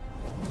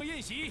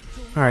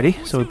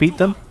 Alrighty, so we beat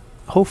them.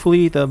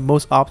 Hopefully the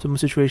most optimal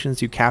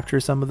situations you capture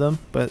some of them,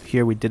 but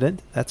here we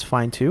didn't. That's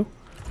fine too.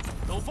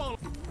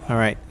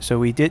 Alright, so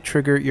we did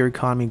trigger your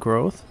economy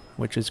growth,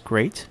 which is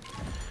great.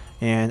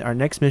 And our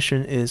next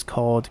mission is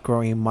called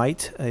Growing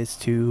Might. It's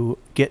to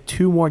get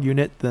 2 more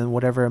units than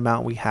whatever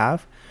amount we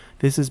have.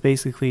 This is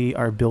basically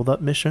our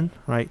build-up mission,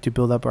 right? To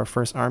build up our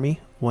first army.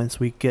 Once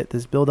we get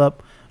this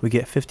build-up, we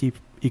get 50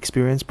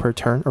 experience per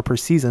turn or per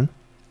season,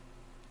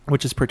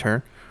 which is per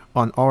turn,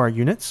 on all our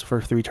units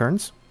for 3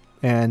 turns,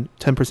 and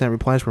 10%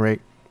 replenishment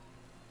rate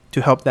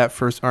to help that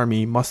first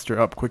army muster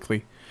up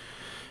quickly.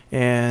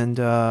 And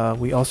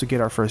we also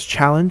get our first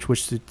challenge, which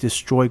is to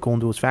destroy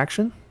Gondul's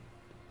faction.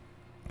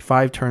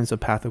 5 turns of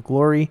Path of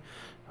Glory,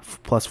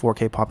 plus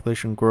 4k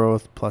population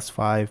growth, plus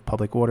 5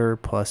 public order,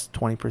 plus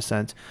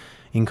 20%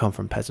 income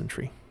from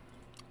peasantry.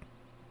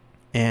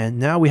 And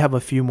now we have a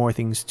few more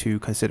things to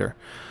consider.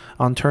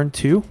 On turn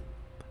 2,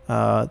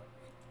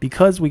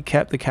 because we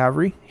kept the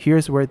cavalry,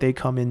 here's where they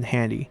come in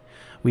handy.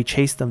 We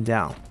chase them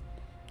down.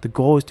 The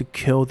goal is to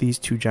kill these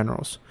 2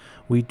 generals.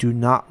 We do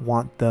not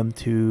want them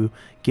to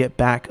get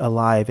back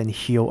alive and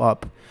heal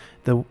up.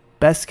 The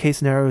best case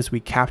scenario is we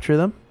capture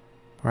them,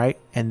 right?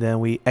 And then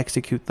we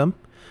execute them.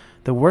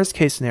 The worst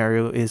case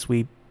scenario is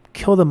we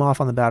kill them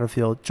off on the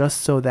battlefield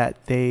just so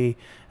that they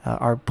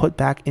are put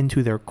back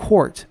into their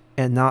court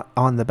and not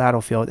on the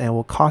battlefield, and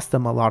will cost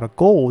them a lot of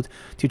gold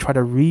to try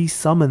to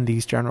re-summon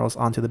these generals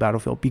onto the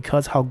battlefield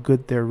because how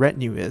good their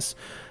retinue is.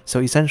 So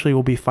essentially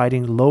we'll be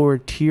fighting lower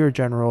tier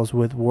generals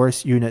with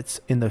worse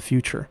units in the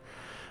future.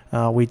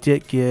 We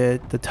did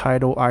get the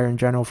title Iron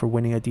General for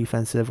winning a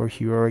defensive or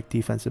heroic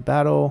defensive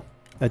battle,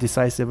 a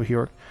decisive or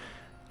heroic.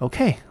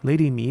 Okay,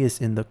 Lady Mi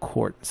is in the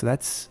court, so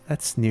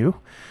that's new.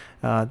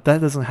 That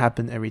doesn't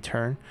happen every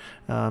turn,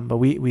 but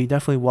we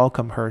definitely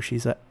welcome her.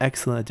 She's an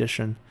excellent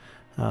addition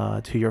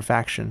to your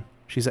faction.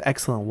 She's an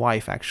excellent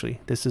wife,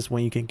 actually. This is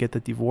when you can get the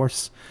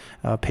divorce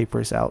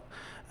papers out.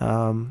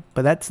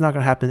 But that's not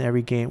going to happen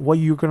every game. What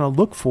you're going to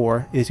look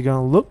for is you're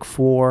going to look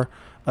for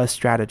a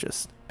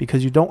strategist,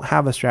 because you don't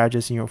have a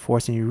strategist in your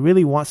force and you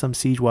really want some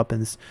siege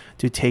weapons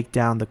to take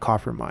down the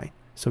copper mine.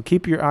 So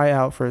keep your eye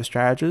out for a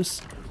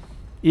strategist.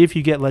 If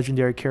you get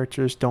legendary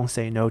characters, don't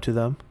say no to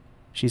them.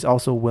 She's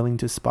also willing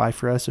to spy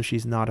for us, so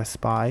she's not a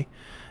spy.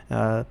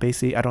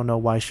 Basically, I don't know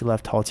why she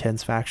left Tall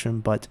Tian's faction,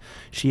 but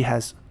she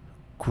has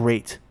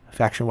great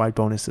faction-wide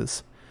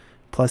bonuses.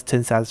 Plus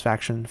 10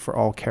 satisfaction for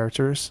all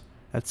characters.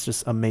 That's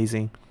just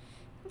amazing.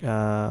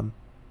 We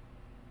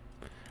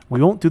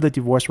won't do the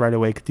divorce right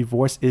away, because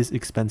divorce is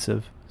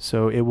expensive.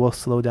 So it will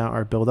slow down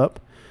our build-up.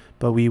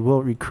 But we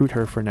will recruit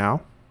her for now.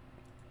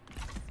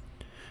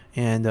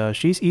 And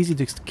she's easy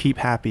to keep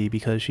happy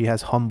because she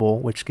has humble,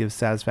 which gives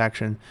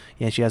satisfaction,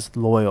 and she has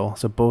loyal,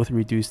 so both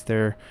reduce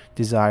their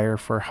desire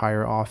for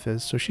higher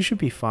office. So she should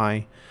be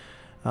fine.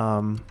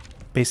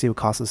 Basically, it will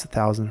cost us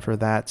 1,000 for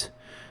that.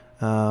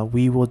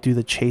 We will do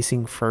the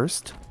chasing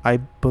first. I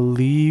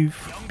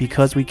believe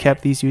because we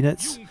kept these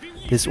units,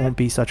 this won't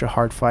be such a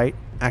hard fight.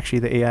 Actually,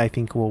 the AI I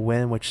think will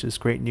win, which is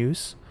great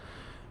news.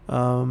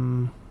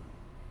 We'll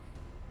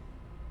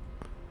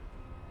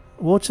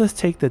just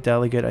take the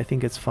delegate. I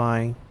think it's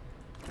fine.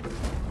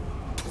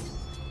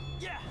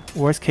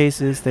 Worst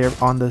case is they're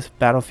on the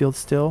battlefield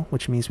still,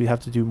 which means we have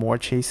to do more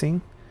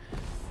chasing.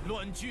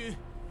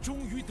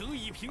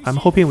 I'm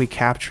hoping we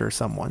capture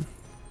someone.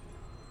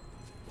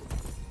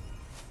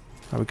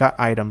 We got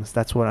items.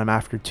 That's what I'm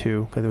after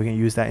too, because we can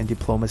use that in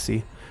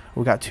diplomacy.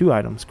 We got 2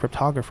 items.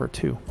 Cryptographer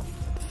 2.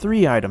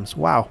 3 items.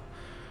 Wow.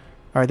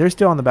 Alright, they're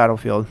still on the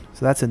battlefield,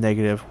 so that's a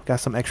negative. Got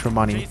some extra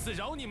money.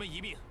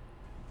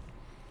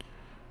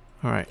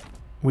 Alright.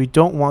 We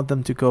don't want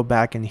them to go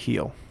back and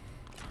heal.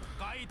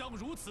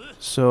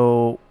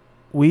 So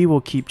we will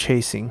keep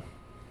chasing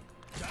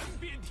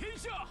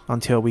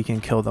until we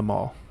can kill them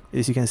all.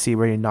 As you can see,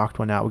 we already knocked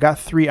one out. We got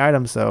 3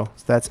 items though,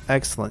 so that's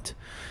excellent.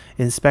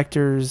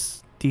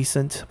 Inspectors,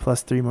 decent,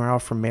 plus 3 morale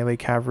from melee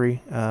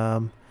cavalry.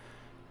 We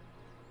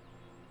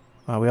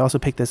also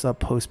picked this up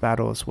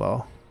post-battle as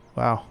well.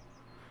 Wow,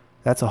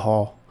 that's a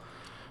haul.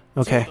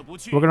 Okay,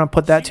 we're going to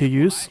put that to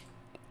use.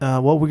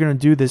 What we're going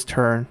to do this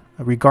turn,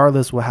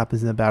 regardless what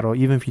happens in the battle,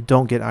 even if you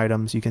don't get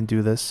items, you can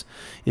do this,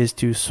 is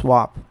to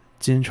swap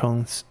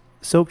Jincheng's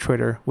Silk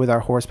Trader with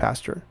our Horse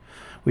Pastor.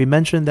 We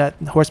mentioned that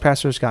Horse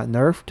Pastors got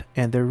nerfed,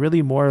 and they're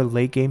really more a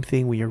late game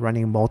thing when you're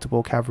running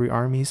multiple cavalry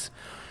armies.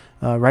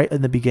 Right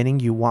in the beginning,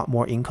 you want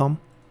more income.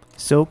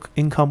 Silk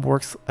income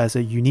works as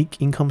a unique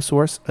income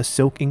source, a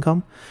silk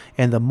income,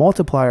 and the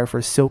multiplier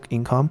for silk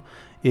income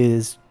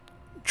is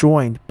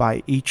joined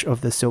by each of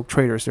the silk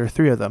traders. There are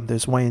 3 of them.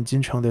 There's one in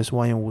Jincheng, there's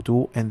one in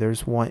Wudu, and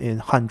there's one in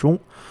Hanzhong.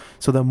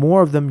 So the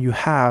more of them you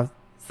have,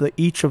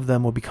 each of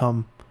them will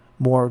become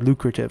more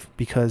lucrative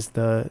because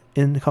the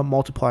income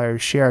multiplier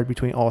is shared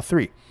between all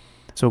 3.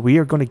 So we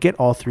are going to get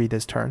all 3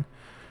 this turn.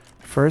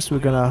 First, we're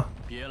going to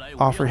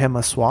offer him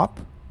a swap.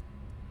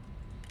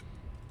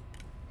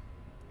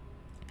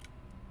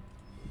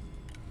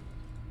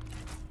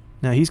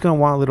 Now he's going to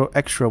want a little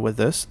extra with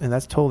this, and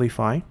that's totally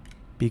fine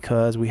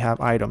because we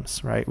have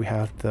items, right? We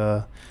have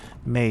the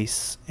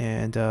mace,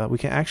 and we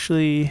can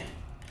actually...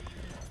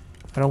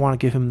 I don't want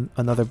to give him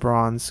another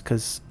bronze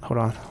because, hold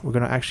on, we're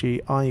going to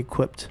actually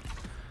unequip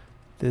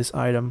this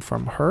item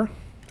from her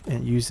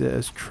and use it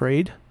as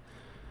trade.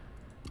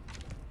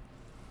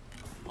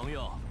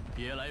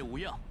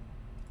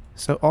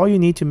 So all you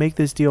need to make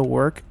this deal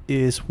work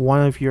is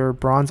one of your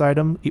bronze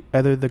item,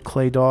 either the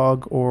clay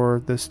dog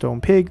or the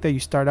stone pig that you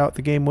start out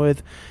the game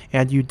with,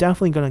 and you're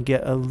definitely going to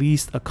get at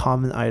least a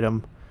common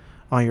item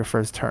on your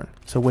first turn.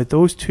 So with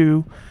those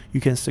two,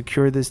 you can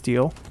secure this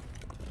deal,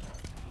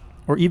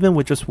 or even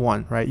with just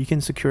one, right? You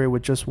can secure it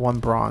with just one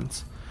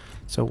bronze.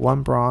 So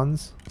one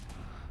bronze,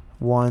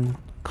 one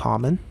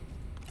common.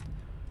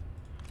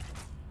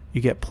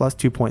 You get plus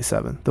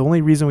 2.7. The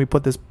only reason we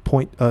put this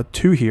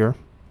 2 here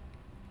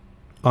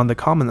on the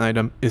common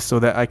item is so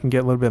that I can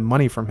get a little bit of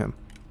money from him.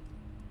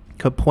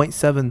 Because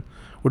 0.7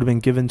 would have been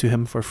given to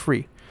him for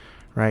free,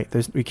 right?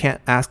 We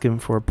can't ask him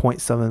for a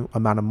 0.7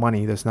 amount of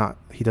money.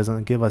 He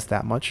doesn't give us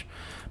that much.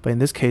 But in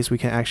this case, we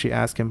can actually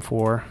ask him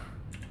for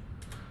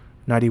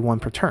 91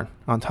 per turn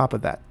on top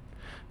of that.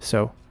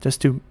 So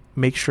just to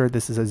make sure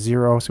this is a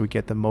 0 so we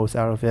get the most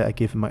out of it, I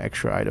give him an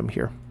extra item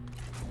here.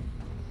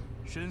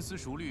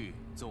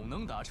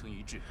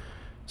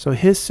 So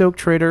his silk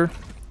trader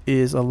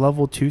is a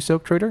level 2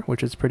 silk trader,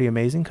 which is pretty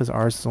amazing because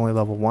ours is only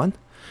level 1,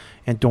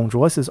 and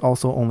Dongzhuo's is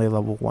also only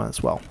level 1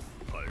 as well.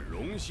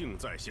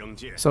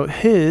 So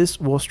his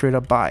will straight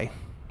up buy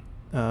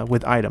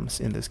with items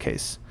in this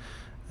case,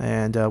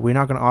 and we're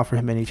not going to offer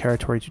him any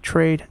territory to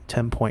trade.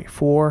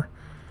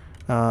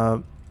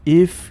 10.4.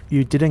 If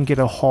you didn't get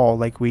a haul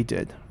like we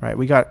did, right?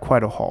 We got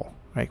quite a haul,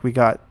 right? We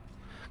got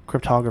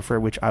cryptographer,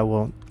 which I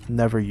will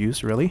never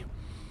use really,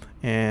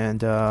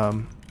 and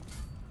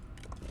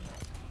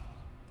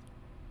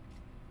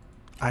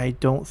I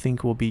don't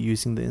think we'll be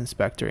using the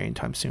inspector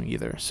anytime soon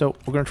either. So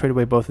we're going to trade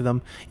away both of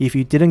them. If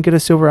you didn't get a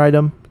silver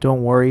item,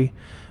 don't worry.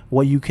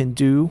 What you can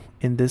do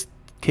in this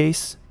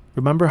case,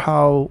 remember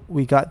how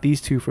we got these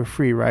two for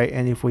free, right?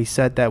 And if we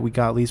said that we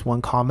got at least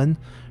one common,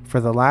 for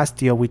the last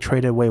deal, we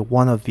traded away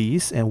one of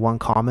these and one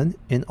common.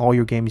 In all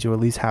your games, you at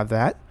least have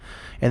that.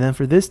 And then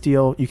for this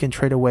deal, you can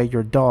trade away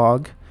your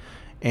dog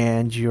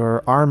and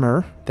your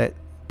armor that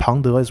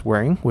Pang De is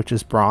wearing, which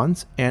is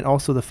bronze, and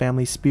also the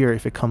family spear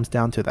if it comes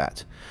down to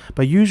that.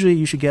 But usually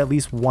you should get at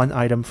least one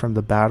item from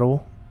the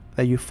battle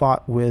that you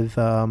fought with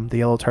the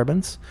yellow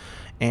turbans,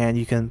 and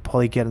you can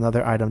probably get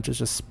another item to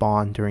just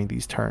spawn during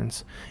these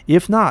turns.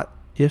 If not,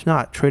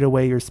 trade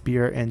away your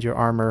spear and your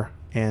armor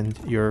and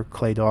your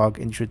clay dog,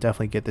 and you should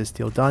definitely get this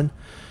deal done.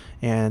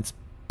 And it's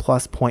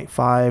plus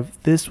 0.5.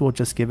 This will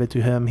just give it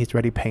to him. He's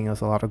already paying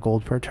us a lot of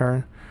gold per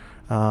turn.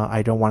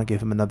 I don't want to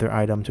give him another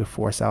item to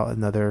force out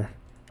another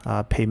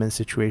payment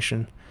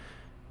situation.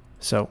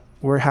 So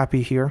we're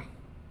happy here.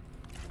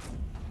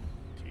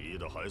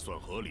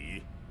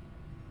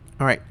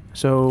 Alright,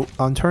 so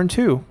on turn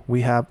 2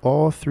 we have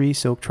all 3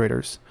 silk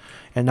traders,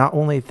 and not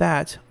only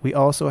that, we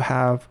also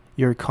have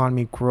your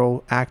economy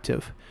grow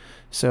active.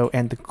 So,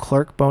 and the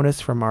clerk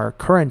bonus from our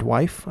current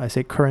wife, I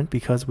say current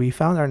because we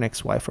found our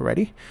next wife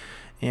already,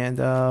 and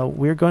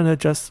we're going to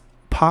just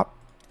pop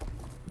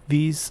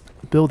these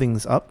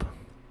buildings up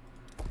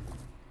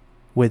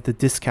with the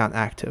discount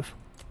active.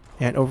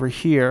 And over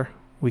here,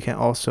 we can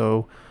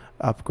also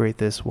upgrade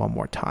this one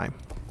more time.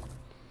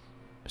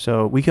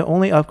 So we can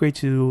only upgrade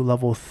to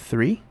level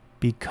 3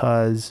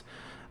 because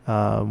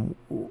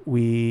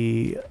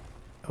we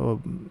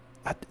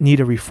need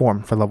a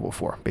reform for level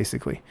 4,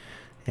 basically.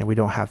 And we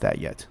don't have that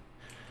yet.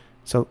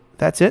 So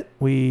that's it.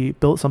 We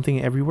built something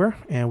everywhere,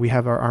 and we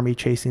have our army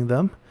chasing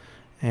them.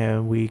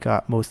 And we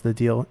got most of the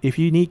deal. If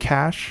you need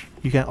cash,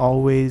 you can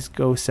always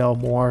go sell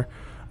more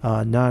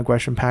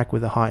non-aggression pack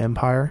with the Han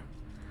Empire.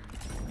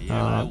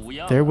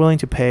 They're willing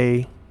to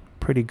pay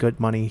pretty good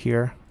money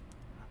here.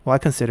 Well, I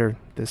consider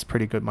this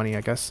pretty good money,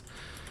 I guess.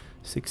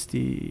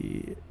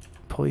 60,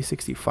 probably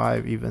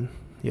 65 even.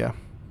 Yeah.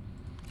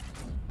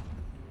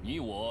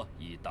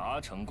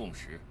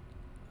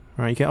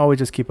 Alright, you can always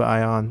just keep an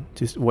eye on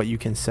just what you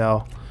can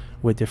sell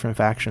with different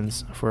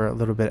factions for a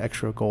little bit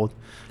extra gold.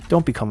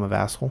 Don't become a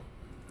vassal.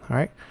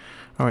 Alright.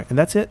 Alright, and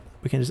that's it.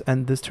 We can just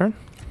end this turn.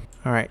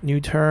 Alright, new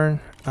turn.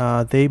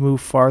 They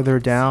move farther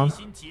down,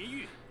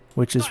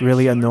 which is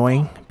really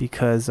annoying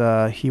because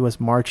he was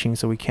marching,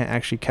 so we can't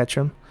actually catch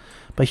him.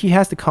 But he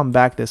has to come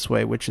back this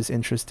way, which is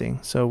interesting.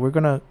 So we're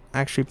going to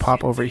actually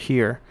pop over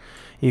here.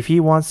 If he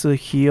wants to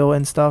heal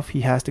and stuff,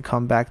 he has to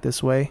come back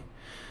this way.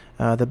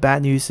 The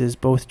bad news is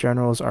both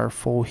generals are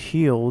full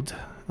healed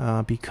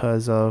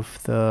because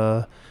of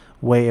the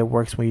way it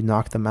works when you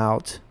knock them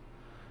out.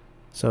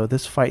 So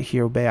this fight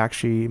here will be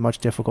actually much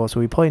difficult. So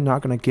we're probably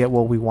not going to get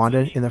what we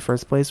wanted in the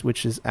first place,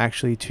 which is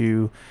actually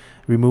to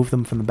remove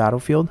them from the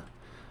battlefield.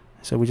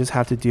 So we just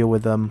have to deal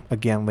with them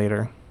again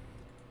later.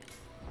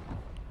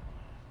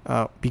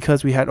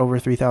 Because we had over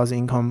 3,000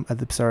 income at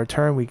the start of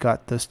turn, we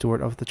got the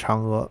Steward of the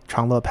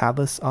Changla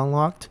Palace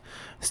unlocked.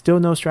 Still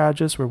no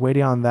strategist. We're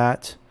waiting on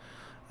that.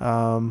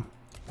 We're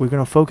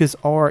going to focus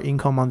all our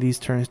income on these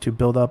turns to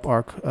build up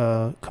our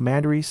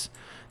commanderies.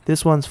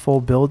 This one's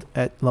full build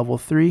at level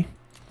 3.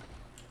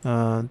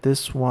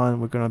 This one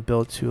we're going to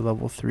build to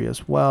level 3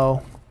 as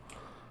well.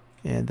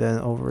 And then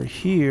over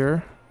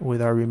here,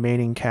 with our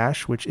remaining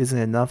cash, which isn't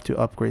enough to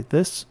upgrade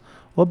this,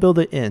 we'll build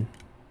it in.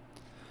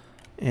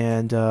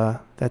 And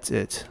that's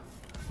it.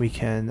 we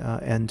can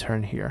end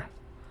turn here.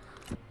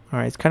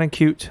 Alright, it's kind of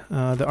cute.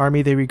 The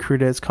army they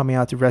recruited is coming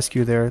out to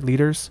rescue their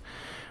leaders.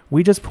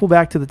 We just pull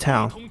back to the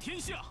town.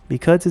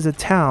 Because it's a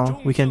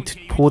town, we can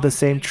pull the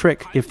same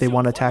trick if they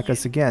want to attack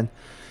us again.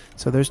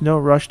 So there's no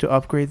rush to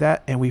upgrade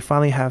that, and we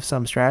finally have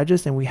some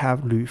strategists, and we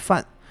have Lu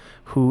Fan,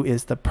 who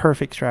is the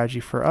perfect strategy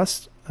for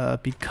us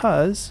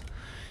because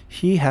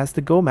he has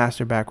the Go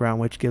Master background,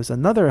 which gives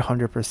another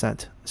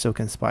 100% Silk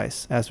and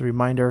Spice. As a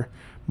reminder,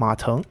 Ma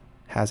Teng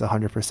has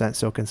 100%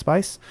 Silk and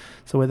Spice.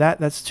 So with that,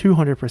 that's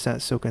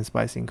 200% Silk and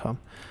Spice income.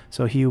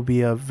 So he will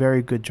be a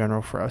very good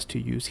general for us to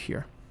use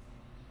here.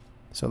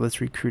 So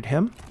let's recruit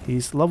him.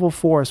 He's level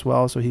 4 as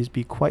well, so he's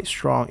be quite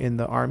strong in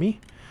the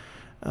army.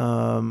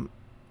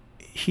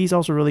 He's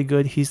also really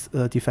good. He's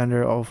the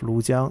defender of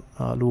Lujiang,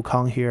 Lu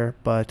Kang here,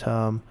 but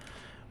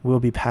we'll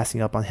be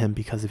passing up on him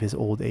because of his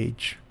old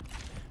age.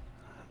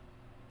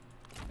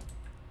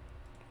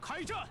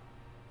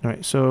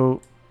 Alright,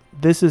 so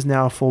this is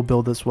now full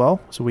build as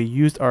well. So we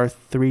used our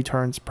 3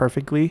 turns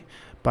perfectly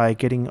by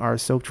getting our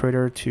Silk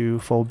Trader to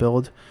full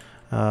build.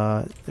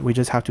 We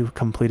just have to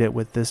complete it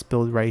with this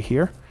build right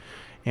here,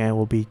 and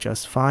we'll be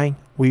just fine.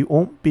 We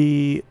won't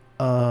be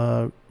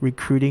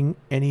recruiting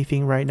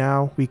anything right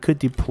now. We could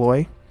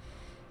deploy.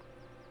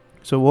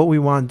 So what we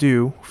want to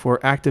do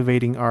for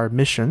activating our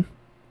mission,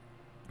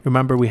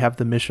 remember we have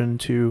the mission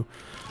to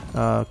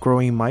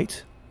Growing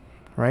Might,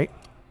 right?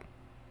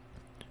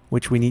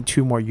 Which we need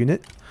 2 more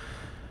units.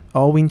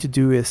 All we need to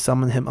do is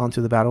summon him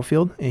onto the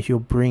battlefield, and he'll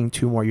bring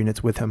 2 more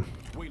units with him.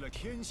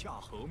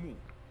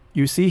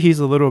 You see he's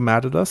a little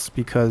mad at us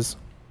because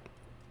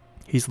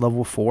he's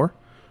level 4.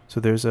 So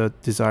there's a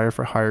desire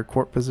for higher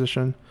court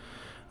position.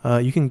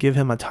 You can give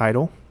him a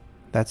title.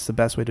 That's the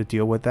best way to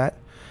deal with that.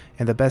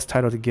 And the best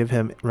title to give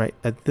him right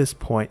at this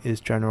point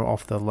is General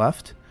off the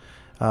left.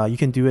 You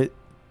can do it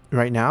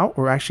right now,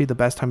 or actually the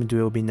best time to do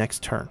it will be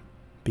next turn,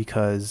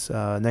 because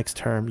next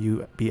term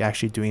you be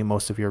actually doing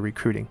most of your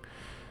recruiting.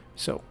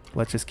 So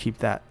let's just keep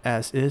that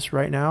as is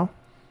right now.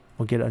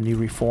 We'll get a new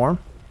reform.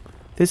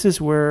 This is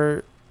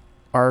where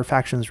our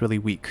faction is really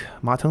weak.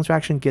 Ma Teng's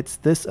faction gets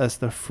this as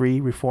the free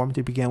reform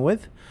to begin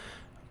with,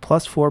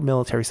 plus 4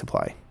 military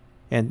supply,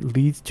 and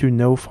leads to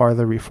no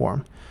farther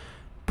reform.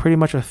 Pretty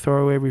much a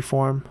throwaway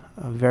reform,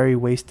 very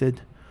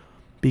wasted.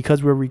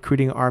 Because we're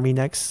recruiting army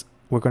next,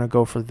 we're going to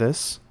go for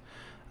this.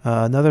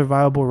 Another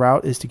viable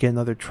route is to get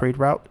another trade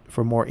route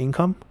for more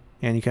income,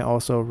 and you can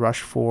also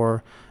rush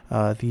for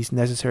these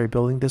necessary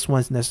building. This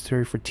one's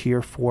necessary for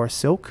tier 4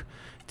 silk,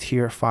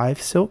 tier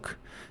 5 silk.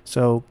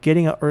 So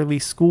getting an early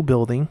school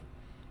building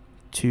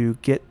to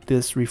get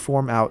this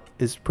reform out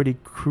is pretty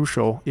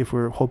crucial if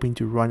we're hoping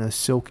to run a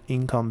silk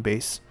income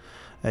base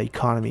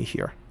economy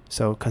here.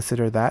 So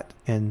consider that,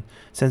 and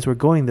since we're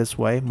going this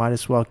way, might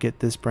as well get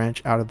this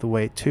branch out of the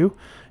way too,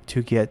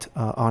 to get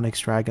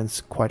Onyx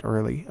Dragons quite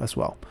early as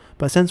well.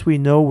 But since we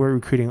know we're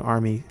recruiting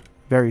army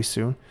very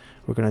soon,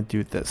 we're going to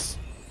do this.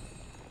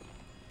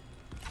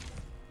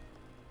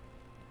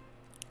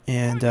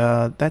 And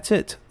that's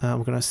it. We're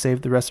going to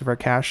save the rest of our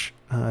cash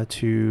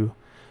to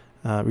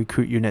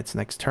recruit units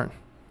next turn.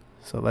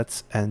 So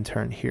let's end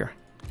turn here.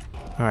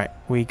 Alright,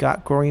 we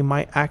got Growing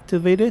Might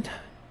activated,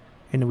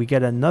 and we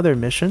get another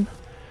mission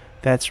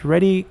that's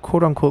ready,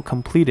 quote unquote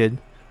completed,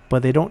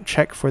 but they don't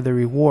check for the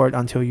reward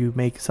until you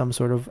make some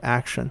sort of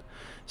action.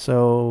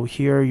 So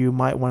here you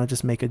might want to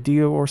just make a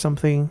deal or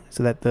something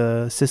so that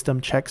the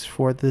system checks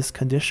for this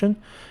condition,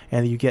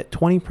 and you get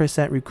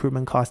 20%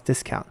 recruitment cost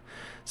discount.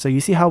 So you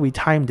see how we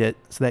timed it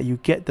so that you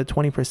get the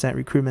 20%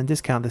 recruitment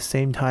discount the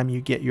same time you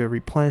get your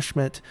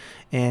replenishment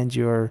and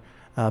your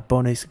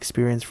bonus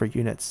experience for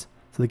units.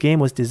 So the game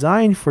was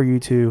designed for you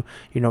to,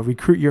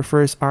 recruit your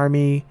first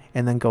army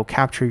and then go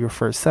capture your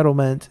first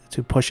settlement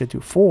to push it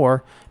to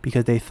 4,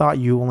 because they thought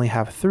you only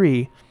have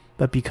 3.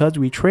 But because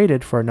we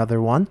traded for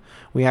another one,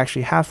 we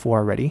actually have 4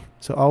 already.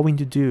 So all we need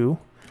to do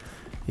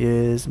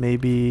is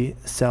maybe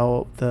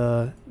sell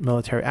the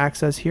military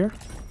access here.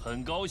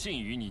 It's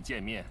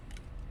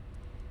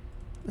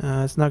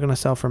not going to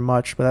sell for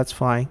much, but that's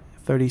fine.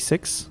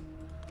 36.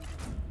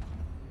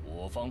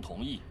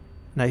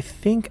 And I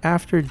think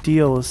after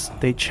deals,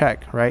 they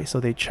check, right? So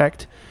they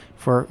checked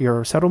for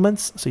your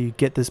settlements, so you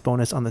get this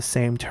bonus on the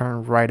same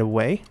turn right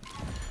away.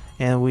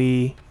 And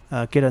we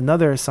get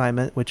another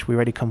assignment, which we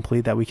already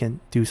complete, that we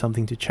can do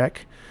something to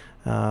check.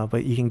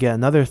 But you can get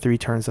another 3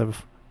 turns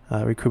of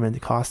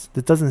recruitment costs.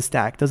 It doesn't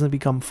stack, doesn't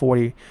become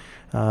 40%.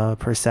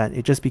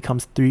 It just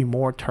becomes 3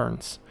 more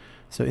turns.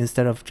 So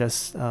instead of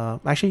just,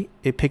 actually,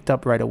 it picked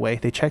up right away.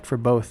 They checked for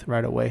both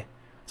right away.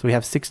 So we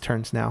have 6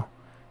 turns now.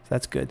 So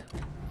that's good.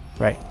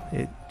 Right,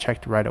 it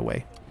checked right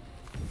away.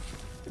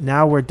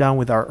 Now we're done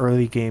with our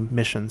early game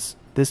missions.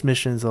 This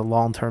mission is a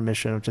long-term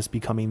mission of just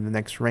becoming the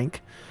next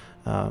rank.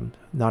 Not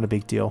a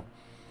big deal.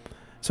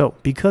 So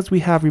because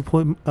we have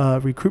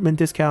recruitment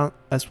discount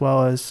as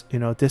well as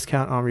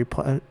discount on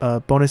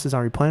bonuses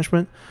on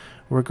replenishment,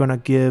 we're gonna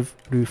give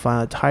Lu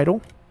Fan a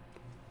title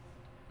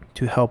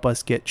to help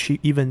us get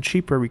even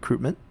cheaper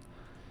recruitment,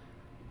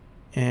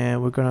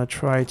 and we're gonna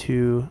try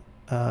to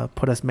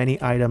put as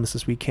many items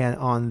as we can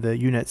on the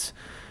units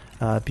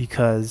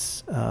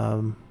because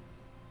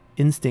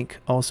instinct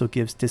also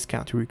gives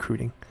discount to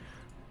recruiting.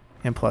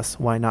 And plus,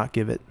 why not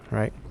give it,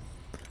 right?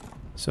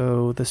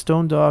 So the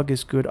stone dog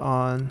is good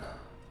on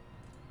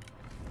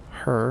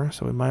her,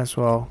 so we might as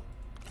well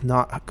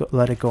not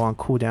let it go on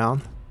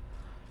cooldown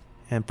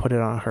and put it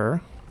on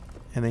her.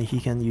 And then he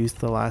can use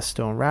the last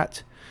stone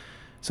rat.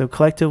 So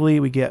collectively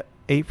we get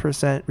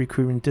 8%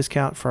 recruitment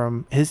discount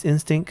from his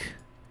instinct,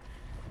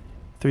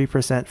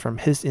 3% from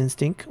his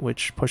instinct,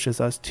 which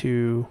pushes us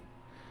to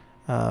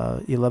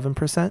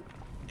 11%,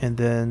 and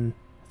then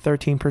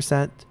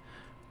 13%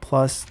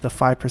 plus the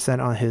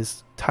 5% on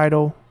his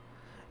title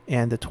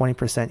and the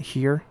 20%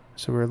 here.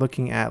 So we're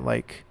looking at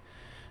like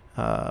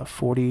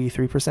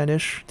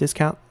 43%-ish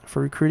discount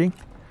for recruiting.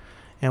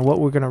 And what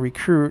we're going to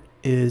recruit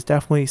is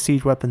definitely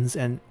siege weapons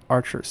and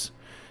archers.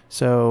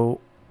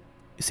 So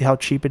you see how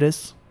cheap it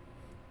is?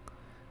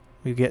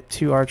 We get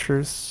 2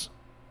 archers,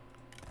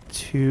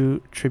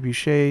 2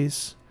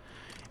 trebuchets,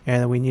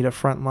 and we need a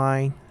front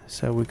line.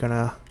 So we're going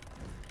to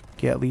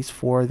get at least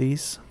 4 of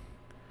these.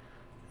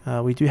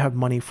 We do have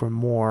money for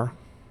more.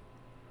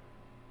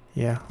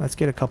 Yeah, let's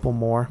get a couple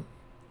more.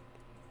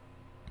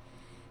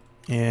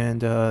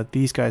 And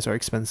these guys are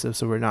expensive,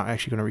 so we're not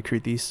actually going to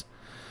recruit these.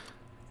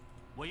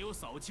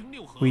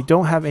 We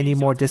don't have any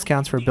more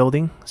discounts for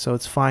building, so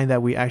it's fine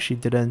that we actually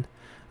didn't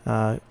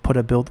put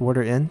a build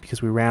order in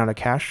because we ran out of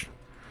cash.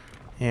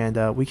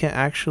 And we can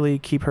actually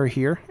keep her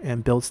here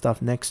and build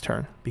stuff next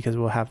turn because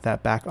we'll have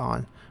that back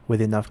on with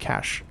enough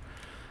cash.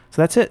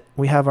 So that's it.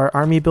 We have our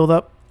army build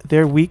up.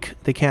 They're weak.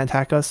 They can't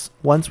attack us.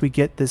 Once we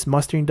get this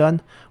mustering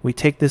done, we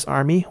take this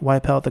army,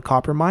 wipe out the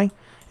copper mine,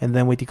 and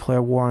then we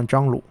declare war on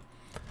Zhanglu.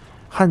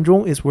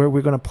 Hanzhong is where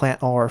we're going to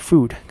plant all our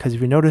food, because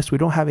if you notice, we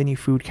don't have any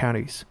food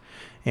counties.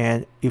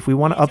 And if we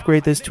want to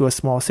upgrade this to a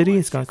small city,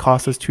 it's going to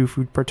cost us 2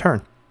 food per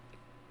turn.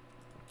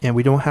 And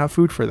we don't have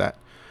food for that.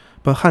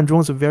 But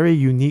Hanzhong is a very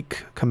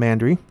unique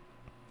commandery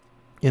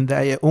in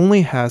that it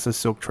only has a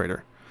silk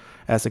trader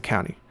as a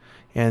county.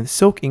 And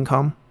silk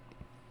income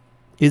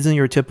isn't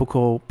your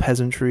typical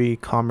peasantry,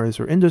 commerce,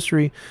 or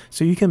industry,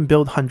 so you can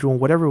build Hanzhong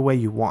whatever way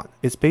you want.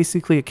 It's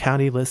basically a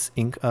county-less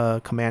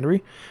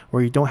commandery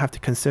where you don't have to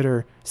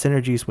consider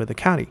synergies with the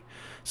county.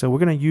 So we're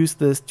going to use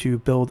this to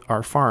build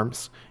our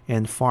farms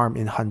and farm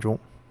in Hanzhong.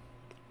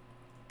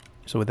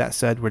 So with that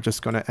said, we're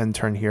just going to end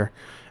turn here,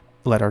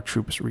 let our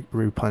troops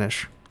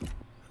replenish.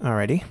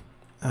 Alrighty,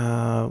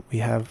 we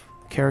have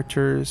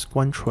characters,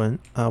 Guanchun,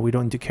 we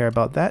don't need to care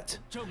about that.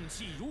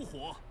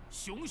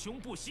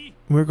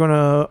 We're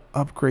gonna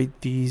upgrade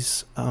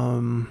these,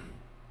 doesn't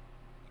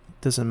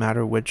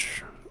matter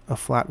which, a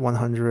flat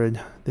 100,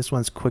 this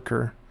one's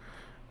quicker,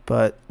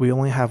 but we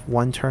only have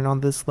 1 turn on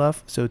this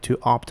left, so to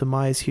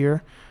optimize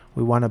here,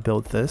 we want to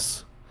build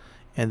this,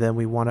 and then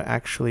we want to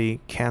actually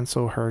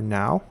cancel her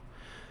now,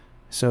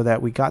 so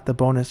that we got the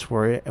bonus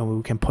for it, and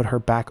we can put her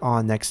back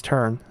on next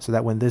turn, so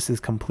that when this is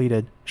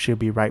completed, she'll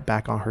be right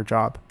back on her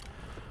job.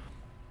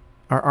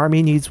 Our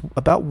army needs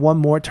about 1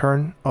 more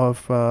turn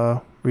of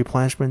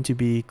replenishment to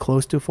be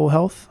close to full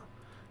health,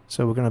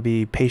 so we're going to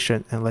be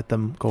patient and let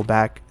them go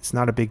back. It's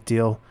not a big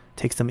deal. It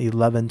takes them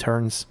 11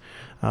 turns.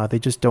 They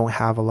just don't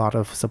have a lot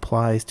of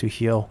supplies to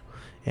heal,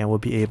 and we'll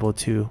be able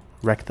to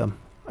wreck them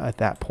at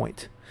that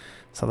point.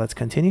 So let's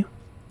continue.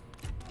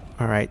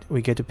 Alright,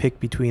 we get to pick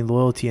between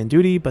loyalty and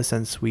duty, but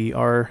since we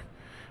are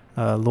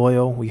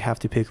loyal, we have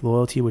to pick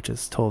loyalty, which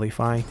is totally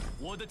fine.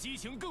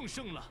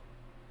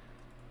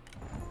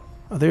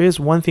 There is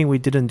one thing we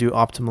didn't do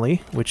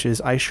optimally, which is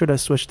I should have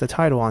switched the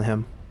title on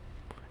him.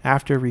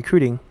 After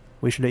recruiting,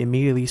 we should have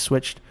immediately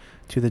switched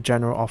to the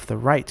general off the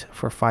right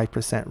for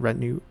 5%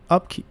 retinue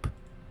upkeep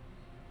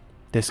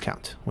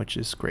discount, which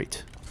is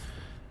great.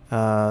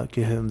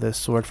 Give him this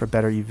sword for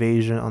better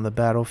evasion on the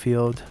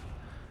battlefield.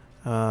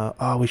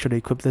 Oh, we should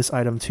equip this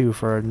item too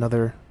for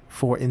another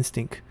 4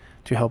 instinct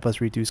to help us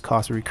reduce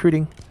cost of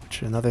recruiting,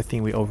 which is another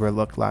thing we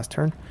overlooked last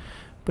turn.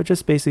 But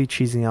just basically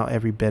cheesing out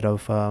every bit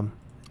of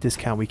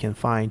discount we can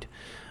find.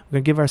 We're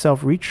going to give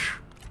ourselves reach,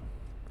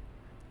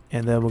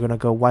 and then we're going to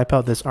go wipe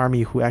out this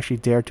army who actually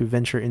dared to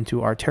venture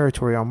into our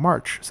territory on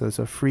march. So it's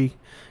a free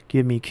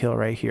give me kill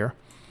right here.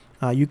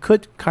 You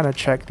could kind of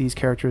check these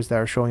characters that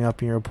are showing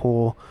up in your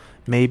pool.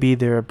 Maybe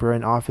they're a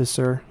Burin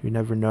officer, you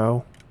never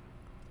know.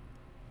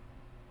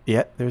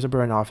 Yeah, there's a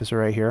Burin officer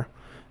right here.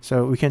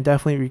 So we can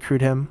definitely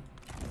recruit him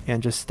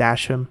and just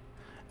stash him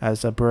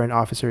as a Burin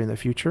officer in the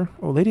future.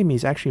 Oh, Lady Mi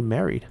is actually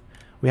married.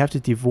 We have to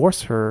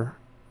divorce her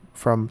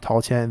from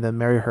Taltian and then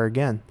marry her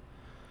again.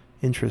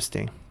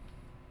 Interesting.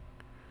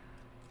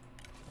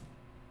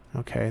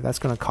 Okay, that's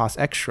going to cost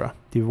extra.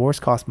 Divorce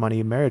costs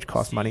money, marriage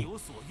costs money.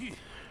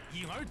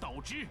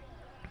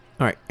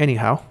 Alright,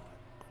 anyhow,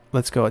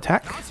 let's go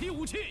attack.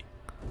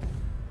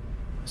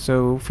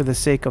 So for the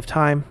sake of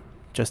time,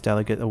 just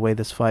delegate away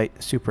this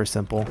fight. Super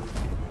simple.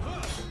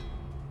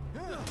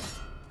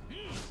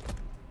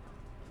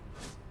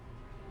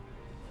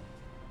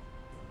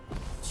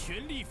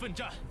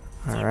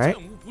 Alright.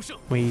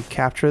 We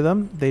capture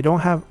them. They don't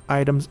have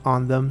items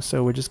on them,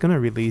 so we're just going to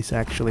release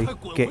actually.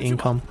 Get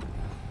income.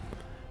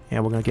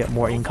 And we're going to get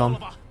more income.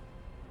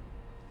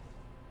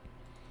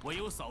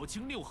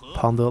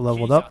 Pondo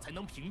leveled up.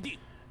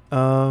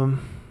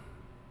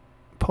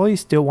 Probably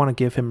still want to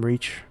give him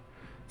reach.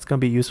 It's going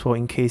to be useful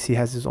in case he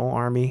has his own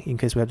army, in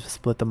case we have to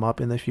split them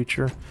up in the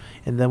future.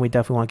 And then we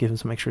definitely want to give him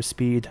some extra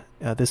speed.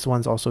 This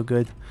one's also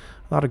good.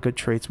 A lot of good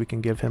traits we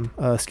can give him,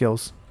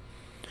 skills.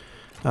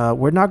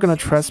 We're not going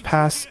to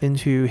trespass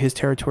into his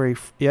territory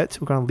yet.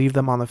 We're going to leave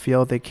them on the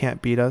field. They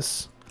can't beat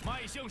us.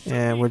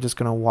 And we're just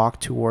going to walk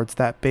towards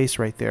that base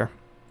right there.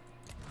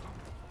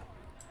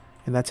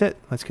 And that's it.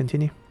 Let's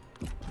continue.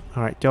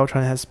 Alright,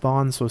 Deltron has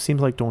spawned, so it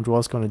seems like Dongzhuo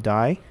is going to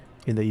die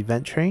in the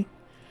event tree.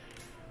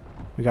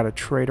 We got a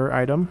trader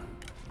item,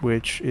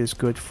 which is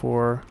good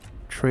for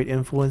trade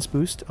influence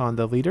boost on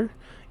the leader.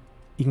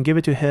 You can give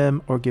it to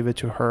him or give it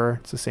to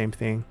her. It's the same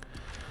thing.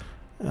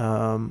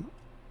 Oh,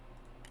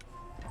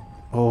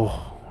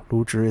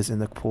 Lu Zhi is in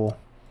the pool.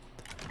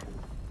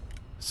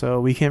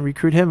 So we can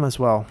recruit him as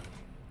well.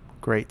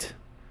 Great.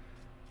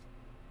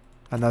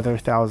 Another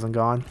 1,000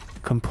 gone.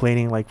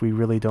 Complaining like we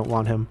really don't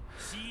want him.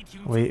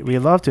 We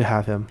love to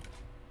have him.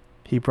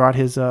 He brought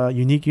his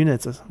unique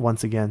units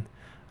once again.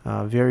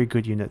 Very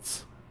good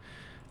units.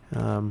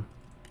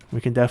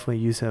 We can definitely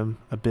use him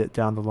a bit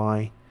down the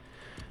line.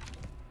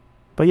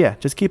 But yeah,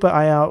 just keep an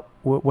eye out.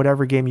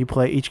 Whatever game you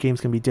play, each game's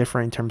going to be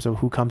different in terms of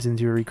who comes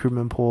into your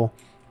recruitment pool.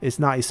 It's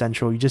not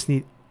essential. You just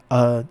need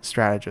a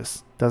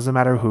strategist. Doesn't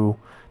matter who.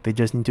 They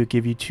just need to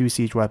give you 2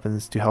 siege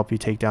weapons to help you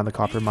take down the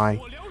copper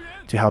mine,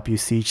 to help you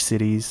siege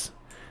cities.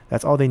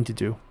 That's all they need to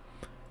do.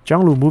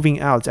 Zhanglu moving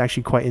out is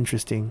actually quite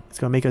interesting. It's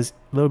going to make us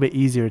a little bit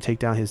easier to take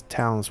down his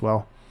town as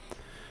well.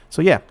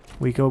 So yeah,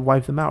 we go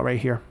wipe them out right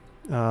here.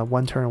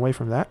 1 turn away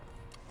from that.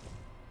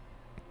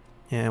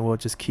 And we'll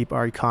just keep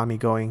our economy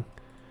going.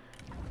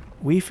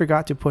 We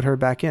forgot to put her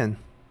back in.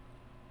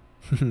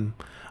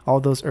 All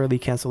those early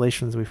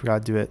cancellations, we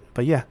forgot to do it.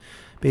 But yeah,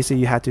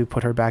 basically you had to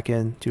put her back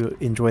in to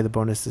enjoy the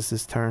bonuses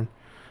this turn.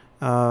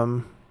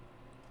 I'm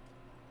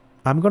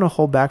going to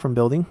hold back from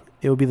building.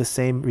 It will be the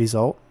same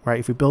result, right?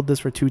 If we build this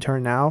for 2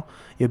 turns now,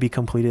 it'll be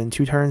completed in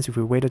 2 turns. If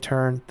we wait a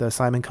turn, the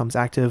assignment comes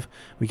active,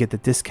 we get the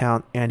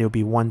discount, and it'll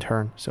be 1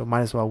 turn. So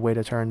might as well wait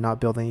a turn, not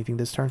build anything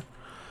this turn.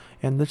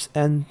 And let's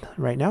end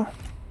right now.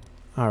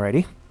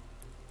 Alrighty.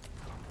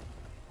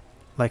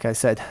 Like I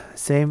said,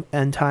 same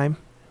end time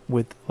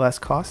with less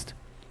cost.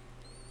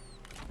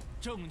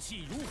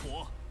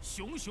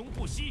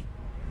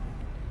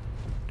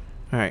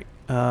 Alright,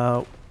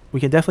 we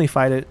can definitely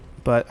fight it,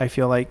 but I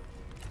feel like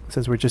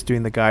since we're just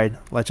doing the guide,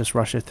 let's just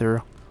rush it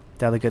through.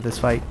 That'll get this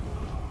fight.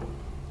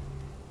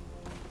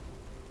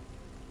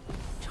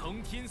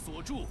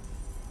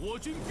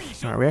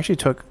 Alright, we actually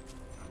took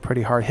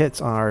pretty hard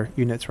hits on our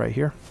units right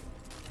here.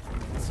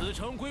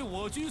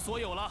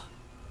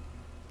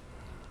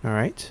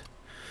 Alright.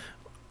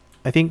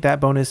 I think that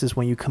bonus is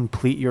when you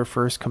complete your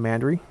first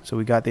commandery. So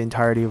we got the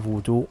entirety of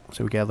Wudu,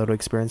 so we get a little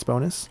experience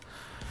bonus.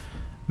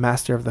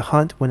 Master of the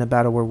Hunt. When a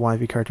battle where one of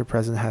your character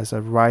present has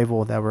a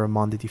rival that were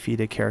among the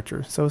defeated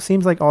characters. So it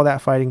seems like all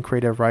that fighting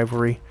created a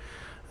rivalry.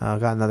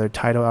 Got another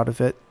title out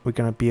of it. We're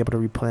going to be able to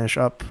replenish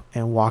up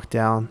and walk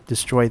down,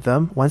 destroy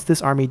them. Once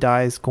this army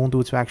dies,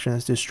 Gongdu's faction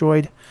is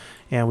destroyed,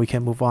 and we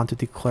can move on to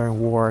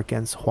declaring war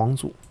against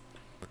Huangzu.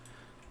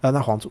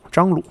 Not Huangzu,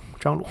 Zhanglu.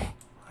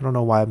 I don't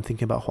know why I'm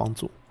thinking about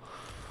Huangzu.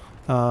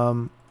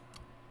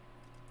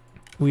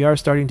 We are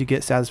starting to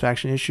get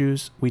satisfaction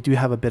issues. We do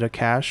have a bit of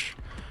cash.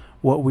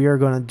 What we are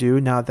going to do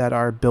now that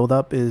our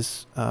build-up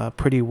is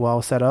pretty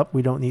well set up,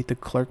 we don't need the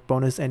clerk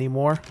bonus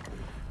anymore.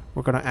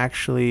 We're going to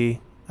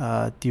actually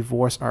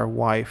divorce our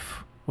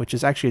wife, which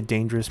is actually a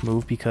dangerous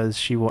move because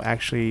she will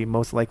actually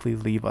most likely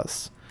leave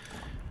us.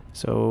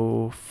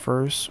 So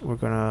first, we're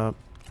going to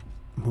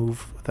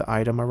move the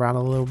item around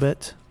a little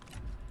bit.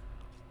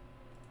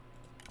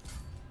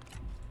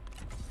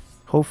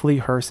 Hopefully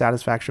her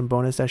satisfaction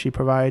bonus that she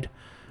provide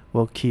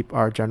will keep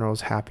our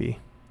generals happy.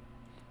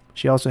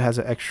 She also has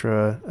an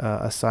extra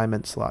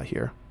assignment slot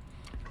here.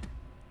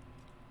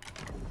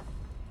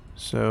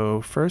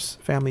 So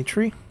first, family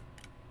tree.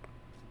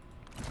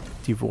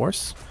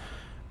 Divorce.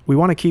 We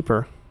want to keep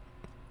her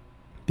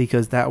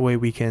because that way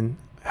we can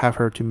have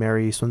her to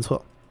marry Sun Ce.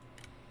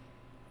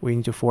 We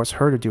need to force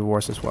her to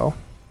divorce as well.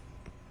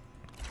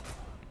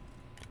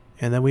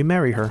 And then we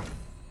marry her.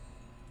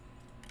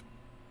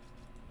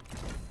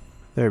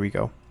 There we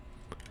go.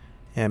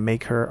 And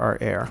make her our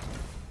heir.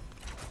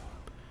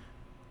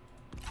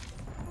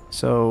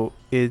 So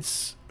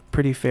it's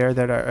pretty fair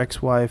that our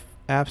ex-wife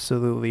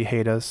absolutely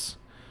hates us.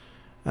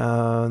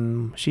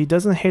 She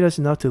doesn't hate us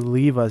enough to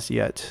leave us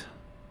yet.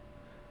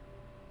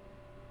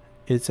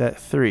 It's at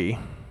 3.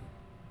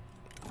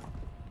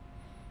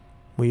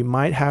 We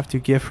might have to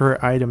give her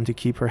an item to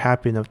keep her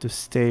happy enough to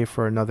stay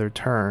for another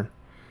turn.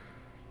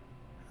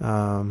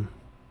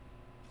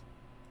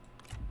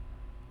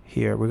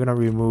 Here, we're going to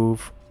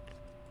remove,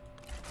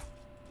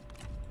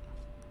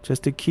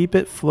 just to keep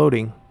it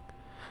floating.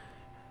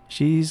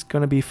 She's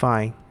going to be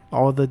fine.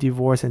 all the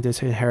divorce and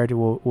disinherited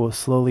will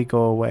slowly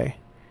go away.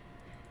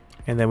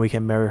 And then we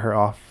can marry her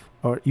off,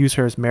 or use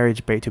her as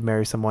marriage bait to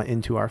marry someone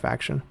into our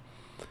faction.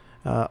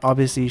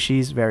 Obviously,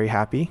 she's very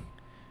happy.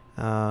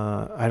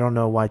 I don't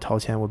know why Tao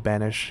Tian would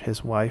banish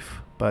his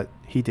wife, but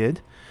he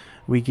did.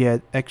 We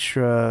get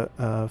extra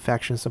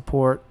faction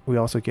support. We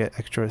also get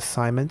extra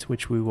assignment,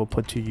 which we will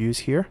put to use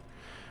here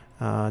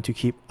to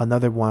keep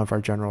another one of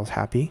our generals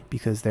happy,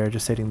 because they're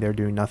just sitting there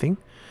doing nothing.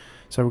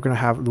 So we're going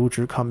to have Lu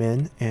Zhi come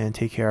in and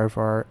take care of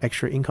our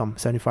extra income,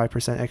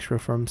 75% extra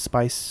from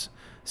spice,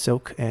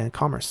 silk, and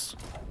commerce.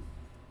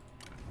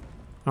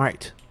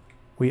 Alright,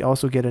 we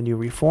also get a new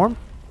reform.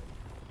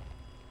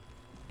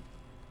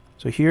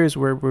 So here's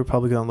where we're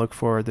probably going to look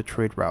for the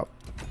trade route.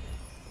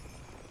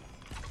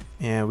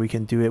 And we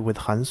can do it with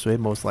Han Sui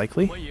most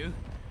likely.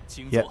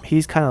 Yep,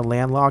 he's kind of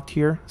landlocked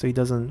here, so he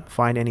doesn't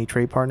find any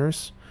trade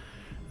partners.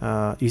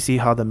 You see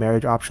how the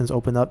marriage options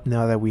open up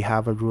now that we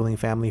have a ruling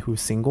family who's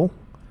single.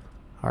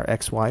 Our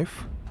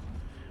ex-wife.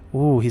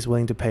 Ooh, he's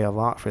willing to pay a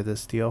lot for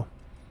this deal.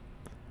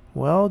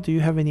 Well, do you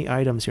have any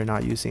items you're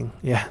not using?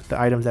 Yeah, the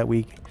items that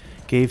we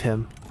gave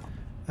him.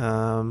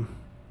 I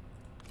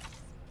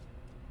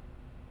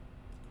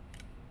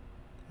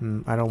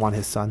don't want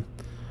his son.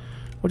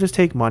 We'll just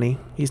take money.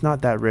 He's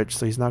not that rich,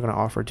 so he's not going to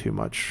offer too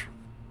much.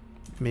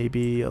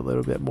 Maybe a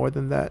little bit more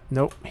than that.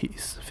 Nope,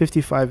 he's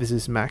 55 is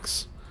his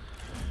max.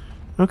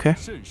 Okay.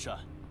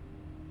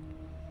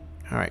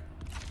 Alright.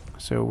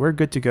 So we're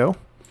good to go.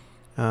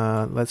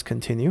 Let's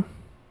continue.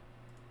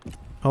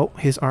 Oh,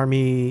 his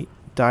army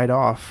died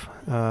off.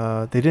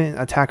 They didn't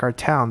attack our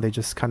town. They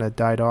just kind of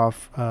died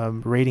off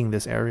raiding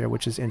this area,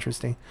 which is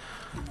interesting.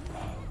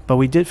 But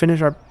we did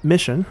finish our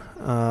mission,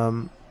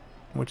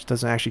 which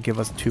doesn't actually give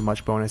us too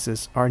much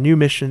bonuses. Our new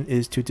mission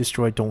is to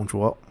destroy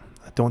Dongzhuo.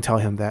 Don't tell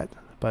him that,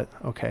 but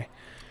okay.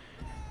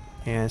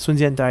 And Sun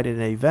Jian died in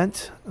an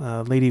event.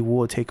 Lady Wu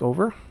will take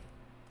over.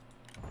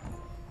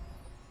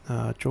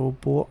 Zhou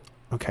Bo.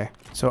 Okay,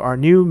 so our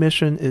new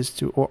mission is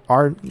to, or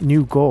our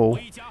new goal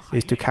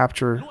is to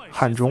capture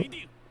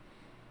Hanzhong.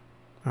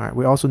 Alright,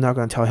 we're also not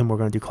going to tell him we're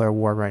going to declare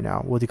war right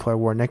now. We'll declare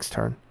war next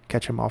turn.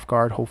 Catch him off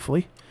guard,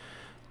 hopefully.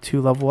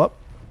 2 level up.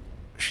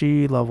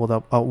 She leveled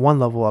up, 1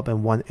 level up,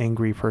 and 1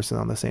 angry person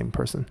on the same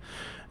person.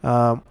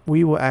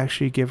 We will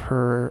actually give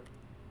her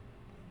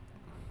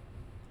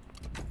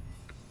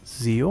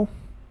zeal.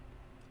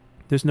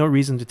 There's no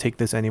reason to take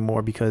this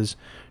anymore because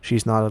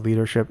she's not a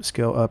leadership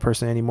skill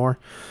person anymore.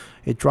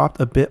 It dropped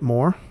a bit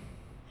more.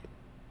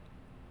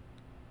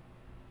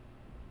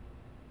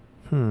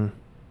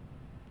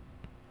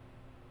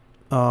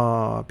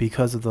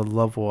 Because of the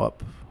level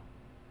up.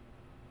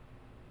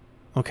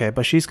 Okay,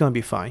 but she's going to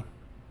be fine.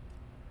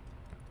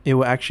 It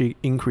will actually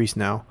increase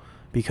now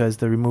because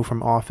the remove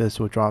from office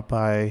will drop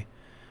by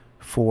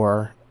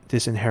 4.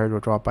 Disinherit will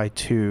drop by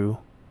 2.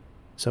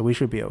 So we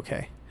should be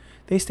okay.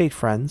 They stayed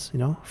friends, you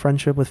know,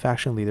 friendship with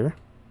faction leader.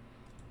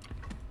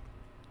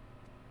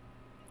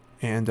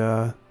 And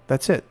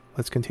that's it.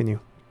 Let's continue.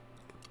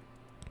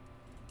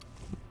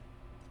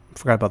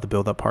 Forgot about the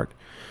build-up part.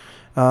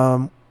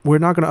 We're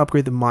not going to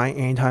upgrade the mine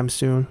anytime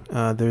soon.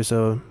 There's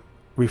a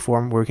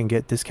reform where we can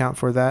get discount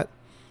for that.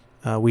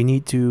 We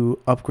need to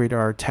upgrade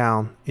our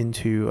town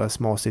into a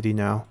small city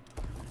now.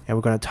 And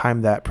we're going to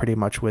time that pretty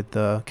much with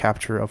the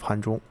capture of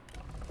Hanzhong.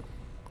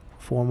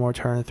 4 more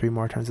turns, 3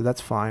 more turns. So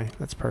that's fine.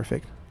 That's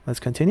perfect. Let's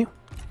continue.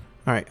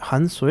 Alright,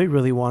 Han Sui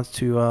really wants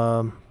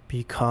to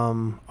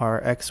become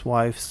our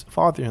ex-wife's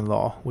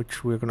father-in-law,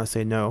 which we're going to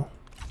say no.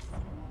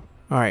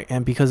 Alright,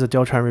 and because the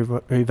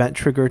Deltran event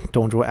triggered,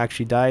 Dongzhuo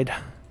actually died.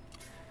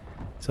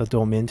 So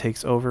Dongmin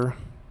takes over.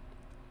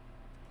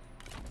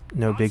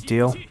 No big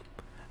deal.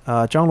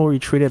 Zhang Lu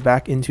retreated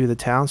back into the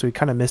town, so we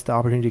kind of missed the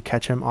opportunity to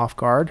catch him off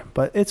guard.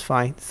 But it's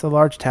fine. It's a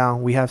large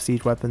town. We have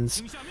siege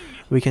weapons.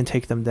 We can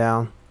take them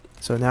down.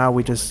 So now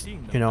we just,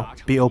 you know,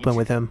 be open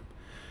with him.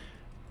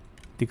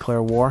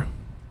 Declare war.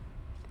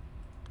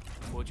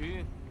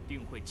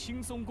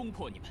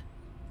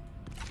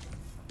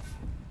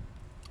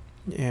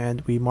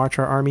 And we march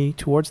our army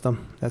towards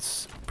them.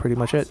 That's pretty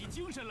much it.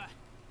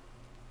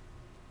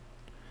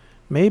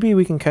 Maybe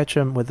we can catch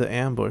him with the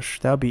ambush.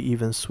 That would be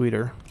even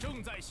sweeter.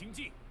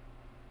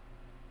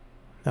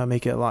 That'll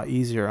make it a lot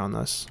easier on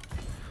us.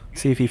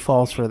 See if he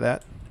falls for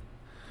that.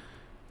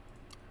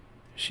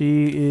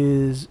 She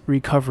is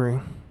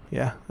recovering.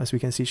 Yeah, as we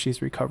can see,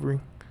 she's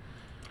recovering.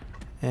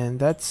 And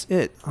that's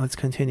it. Let's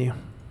continue.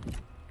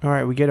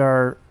 Alright, we get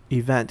our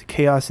event.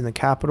 Chaos in the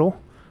capital.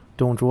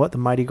 Dongzhuo, the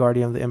mighty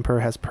guardian of the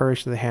emperor, has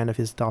perished at the hand of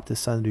his adopted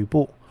son Lu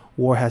Bu.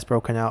 War has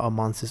broken out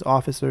amongst his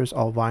officers,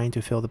 all vying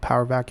to fill the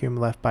power vacuum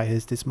left by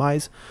his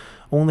demise.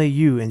 Only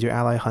you and your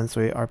ally Han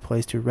Sui are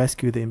placed to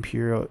rescue the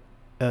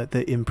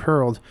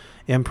imperiled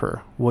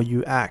emperor. Will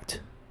you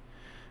act?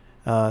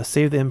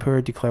 Save the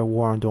emperor, declare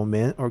war on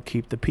Dongmin, or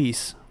keep the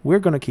peace? We're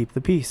going to keep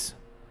the peace.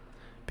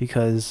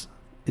 Because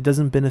it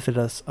doesn't benefit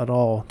us at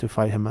all to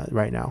fight him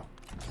right now.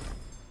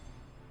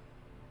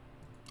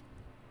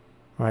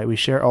 Alright, we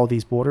share all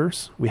these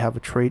borders. We have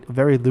a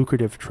very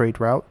lucrative trade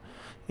route.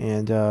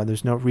 and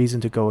there's no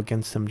reason to go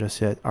against him just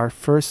yet. Our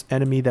first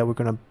enemy that we're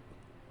going to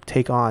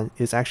take on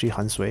is actually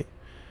Han Sui.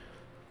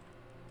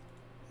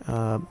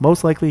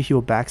 Most likely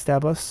he'll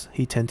backstab us.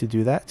 He tend to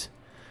do that.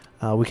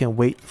 We can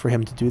wait for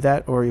him to do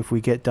that, or if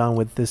we get done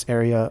with this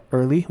area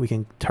early, we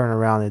can turn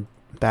around and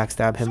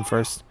backstab him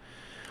first.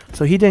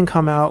 So he didn't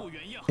come out.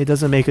 It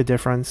doesn't make a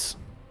difference.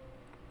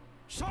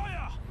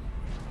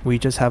 We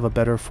just have a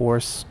better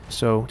force,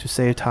 so to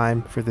save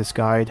time for this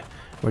guide,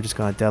 we're just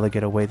going to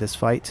delegate away this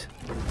fight.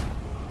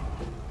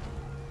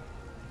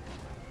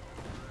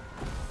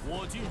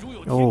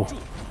 Oh,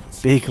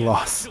 big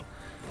loss.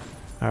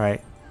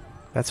 Alright,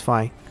 that's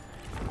fine.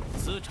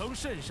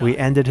 We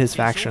ended his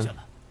faction.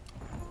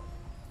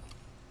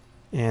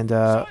 And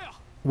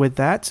with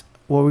that,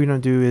 what we're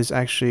going to do is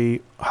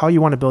actually, how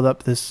you want to build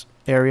up this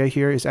area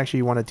here is actually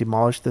you want to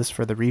demolish this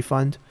for the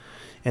refund.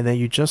 And then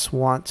you just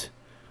want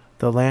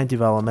the land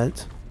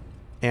development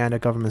and a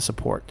government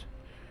support.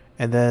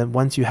 And then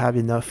once you have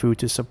enough food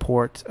to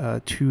support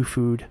 2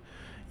 food,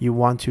 you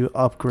want to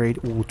upgrade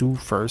Wudu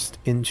first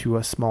into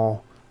a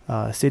small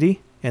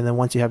city. And then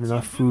once you have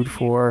enough food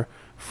for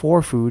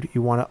 4 food,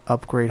 you want to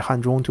upgrade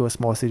Hanzhong to a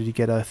small city to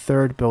get a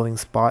 3rd building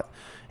spot.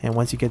 And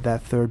once you get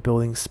that 3rd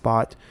building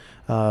spot,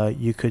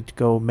 you could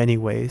go many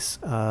ways.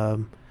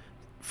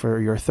 For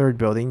your 3rd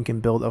building, you can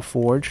build a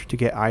forge to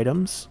get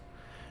items.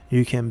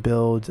 You can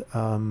build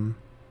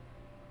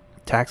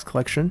tax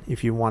collection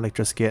if you want to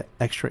just get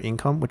extra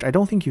income, which I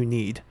don't think you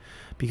need,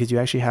 because you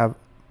actually have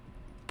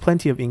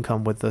plenty of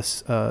income with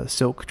this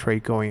silk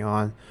trade going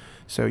on.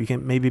 So you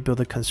can maybe build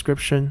a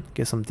conscription,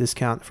 get some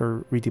discount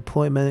for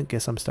redeployment,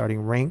 get some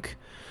starting rank.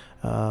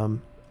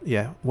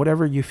 Yeah,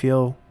 whatever you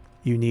feel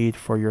you need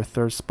for your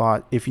 3rd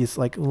spot. If it's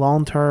like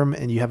long term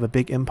and you have a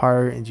big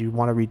empire and you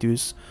want to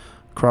reduce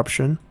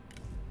corruption,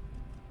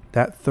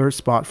 that 3rd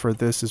spot for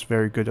this is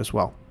very good as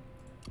well.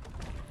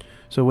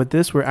 So with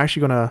this, we're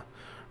actually going to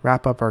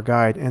wrap up our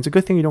guide. And it's a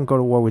good thing you don't go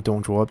to war with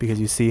Dong Zhuo, because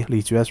you see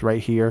Li Jue's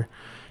right here.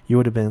 You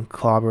would have been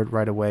clobbered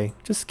right away.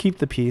 Just keep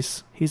the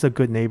peace. He's a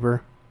good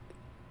neighbor.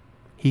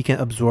 He can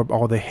absorb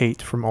all the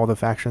hate from all the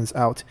factions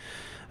out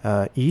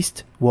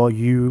east, while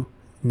you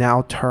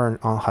now turn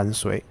on Han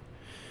Sui.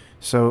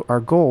 So our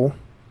goal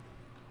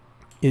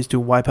is to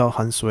wipe out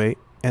Han Sui,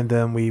 and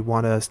then we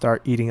want to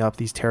start eating up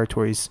these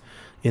territories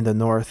in the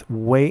north.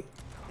 Wei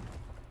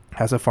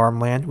has a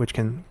farmland which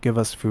can give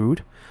us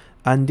food.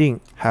 Anding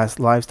has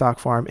livestock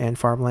farm and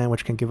farmland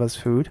which can give us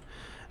food.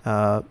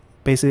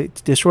 Basically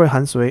destroy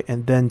Han Sui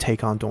and then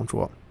take on Dong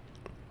Zhuo.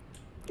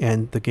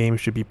 And the game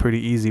should be pretty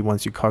easy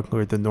once you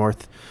conquer the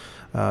north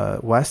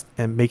west,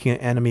 and making an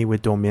enemy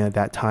with Dongmian at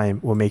that time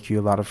will make you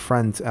a lot of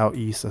friends out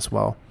east as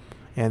well.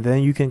 And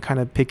then you can kind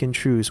of pick and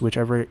choose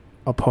whichever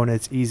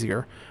opponent's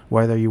easier,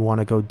 whether you want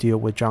to go deal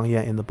with Zhang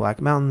Yan in the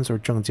Black Mountains or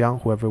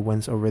Zhengjiang, whoever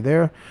wins over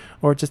there,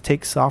 or just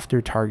take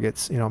softer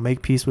targets, you know,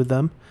 make peace with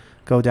them,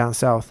 go down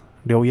south.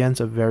 Liu Yan's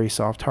a very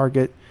soft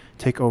target,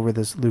 take over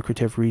this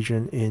lucrative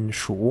region in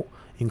Shu,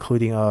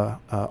 including a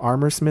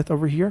armor smith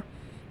over here,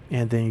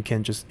 and then you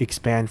can just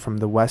expand from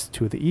the west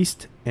to the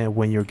east and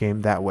win your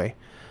game that way.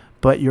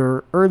 But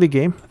your early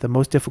game, the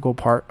most difficult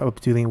part of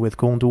dealing with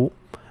Gongdu,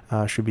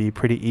 should be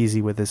pretty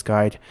easy with this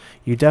guide.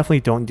 You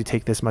definitely don't need to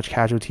take this much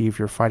casualty if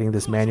you're fighting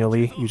this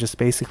manually. You just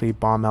basically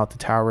bomb out the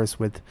towers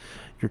with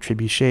your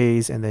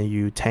trebuchets, and then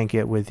you tank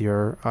it with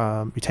your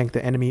you tank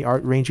the enemy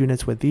range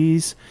units with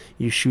these,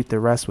 you shoot the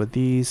rest with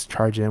these,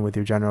 charge in with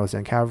your generals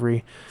and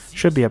cavalry.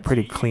 Should be a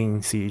pretty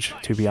clean siege,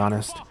 to be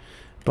honest,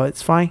 but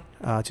it's fine.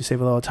 To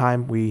save a little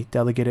time, we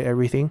delegated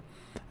everything.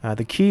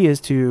 The key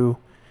is to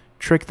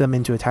trick them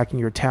into attacking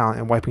your town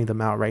and wiping them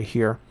out right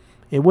here.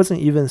 It wasn't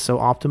even so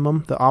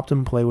optimum. The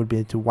optimum play would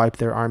be to wipe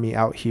their army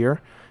out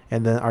here,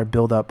 and then our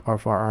build-up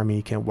of our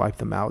army can wipe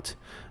them out.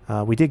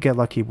 We did get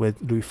lucky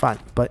with Lu Fan,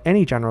 but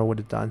any general would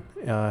have done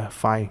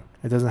fine.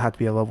 It doesn't have to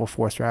be a level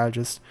 4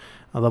 strategist.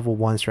 A level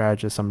 1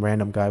 strategist, some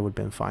random guy would have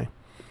been fine.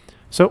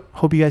 So,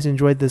 hope you guys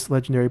enjoyed this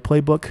legendary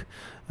playbook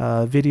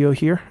video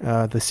here.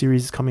 The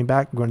series is coming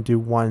back. We're going to do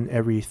one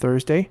every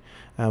Thursday.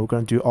 We're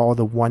going to do all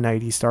the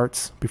 190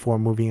 starts before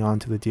moving on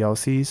to the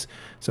DLCs.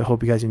 So,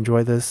 hope you guys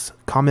enjoy this.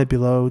 Comment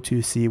below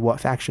to see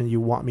what faction you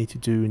want me to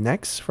do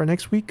next for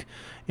next week,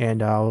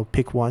 and I'll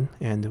pick one,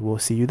 and we'll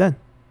see you then.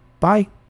 Bye!